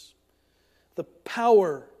Jesus, the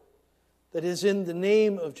power that is in the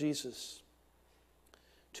name of Jesus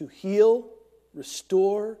to heal,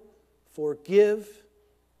 restore, forgive,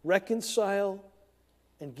 reconcile,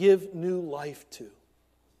 and give new life to.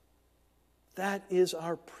 That is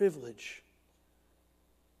our privilege.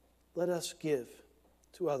 Let us give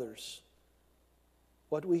to others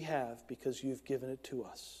what we have because you've given it to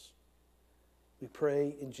us. We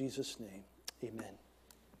pray in Jesus' name. Amen.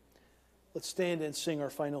 Let's stand and sing our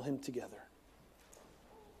final hymn together.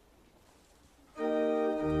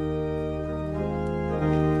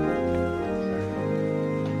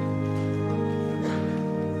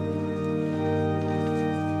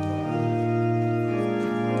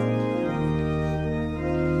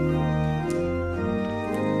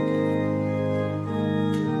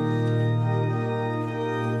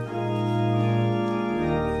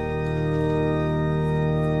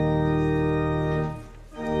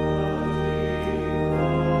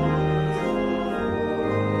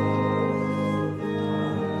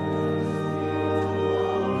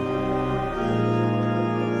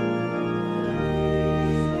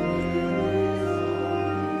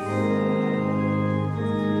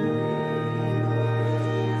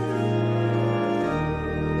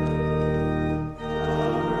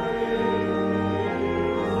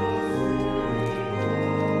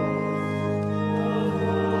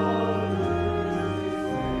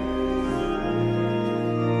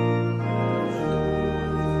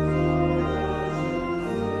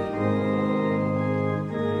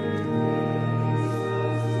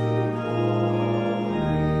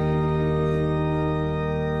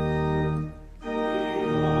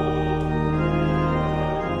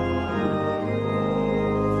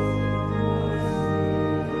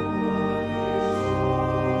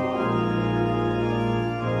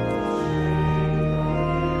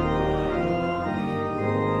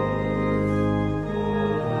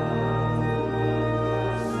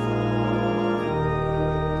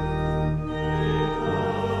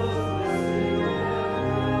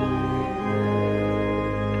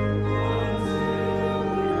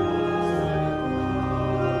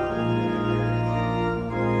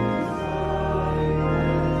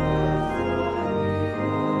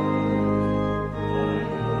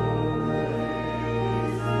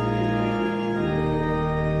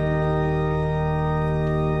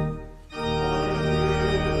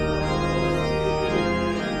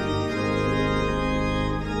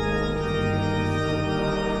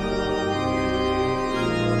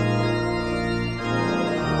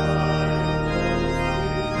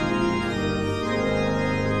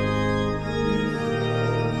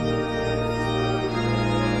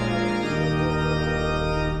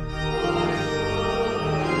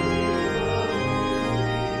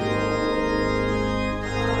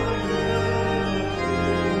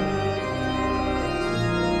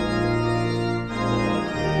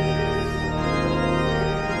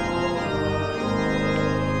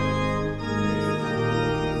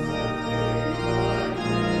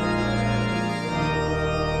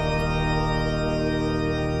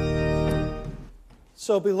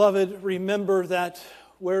 So, beloved, remember that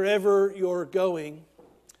wherever you're going,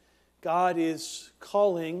 God is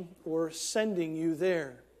calling or sending you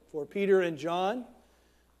there. For Peter and John,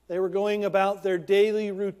 they were going about their daily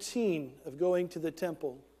routine of going to the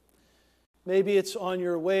temple. Maybe it's on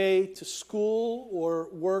your way to school or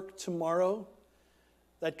work tomorrow,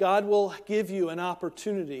 that God will give you an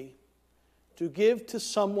opportunity to give to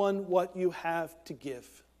someone what you have to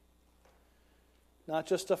give. Not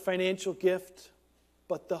just a financial gift,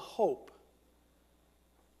 but the hope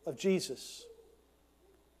of Jesus.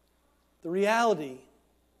 The reality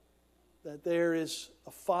that there is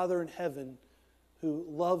a Father in heaven who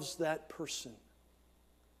loves that person.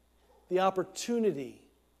 The opportunity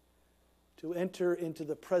to enter into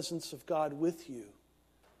the presence of God with you,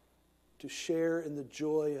 to share in the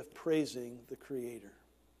joy of praising the Creator.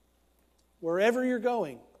 Wherever you're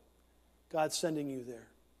going, God's sending you there.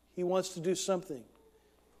 He wants to do something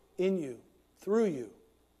in you, through you,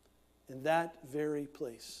 in that very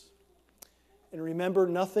place. And remember,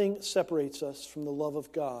 nothing separates us from the love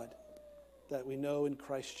of God that we know in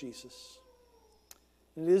Christ Jesus.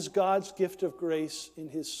 And it is God's gift of grace in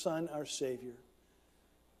His Son, our Savior.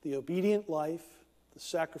 The obedient life, the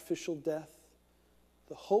sacrificial death,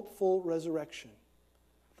 the hopeful resurrection,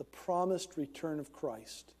 the promised return of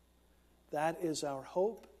Christ. That is our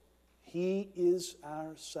hope. He is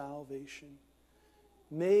our salvation.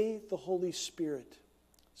 May the Holy Spirit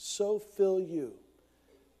so fill you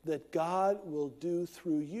that God will do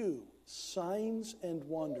through you signs and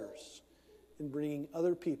wonders in bringing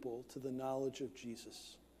other people to the knowledge of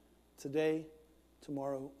Jesus. Today,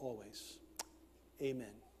 tomorrow, always. Amen.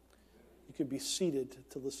 You can be seated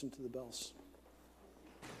to listen to the bells.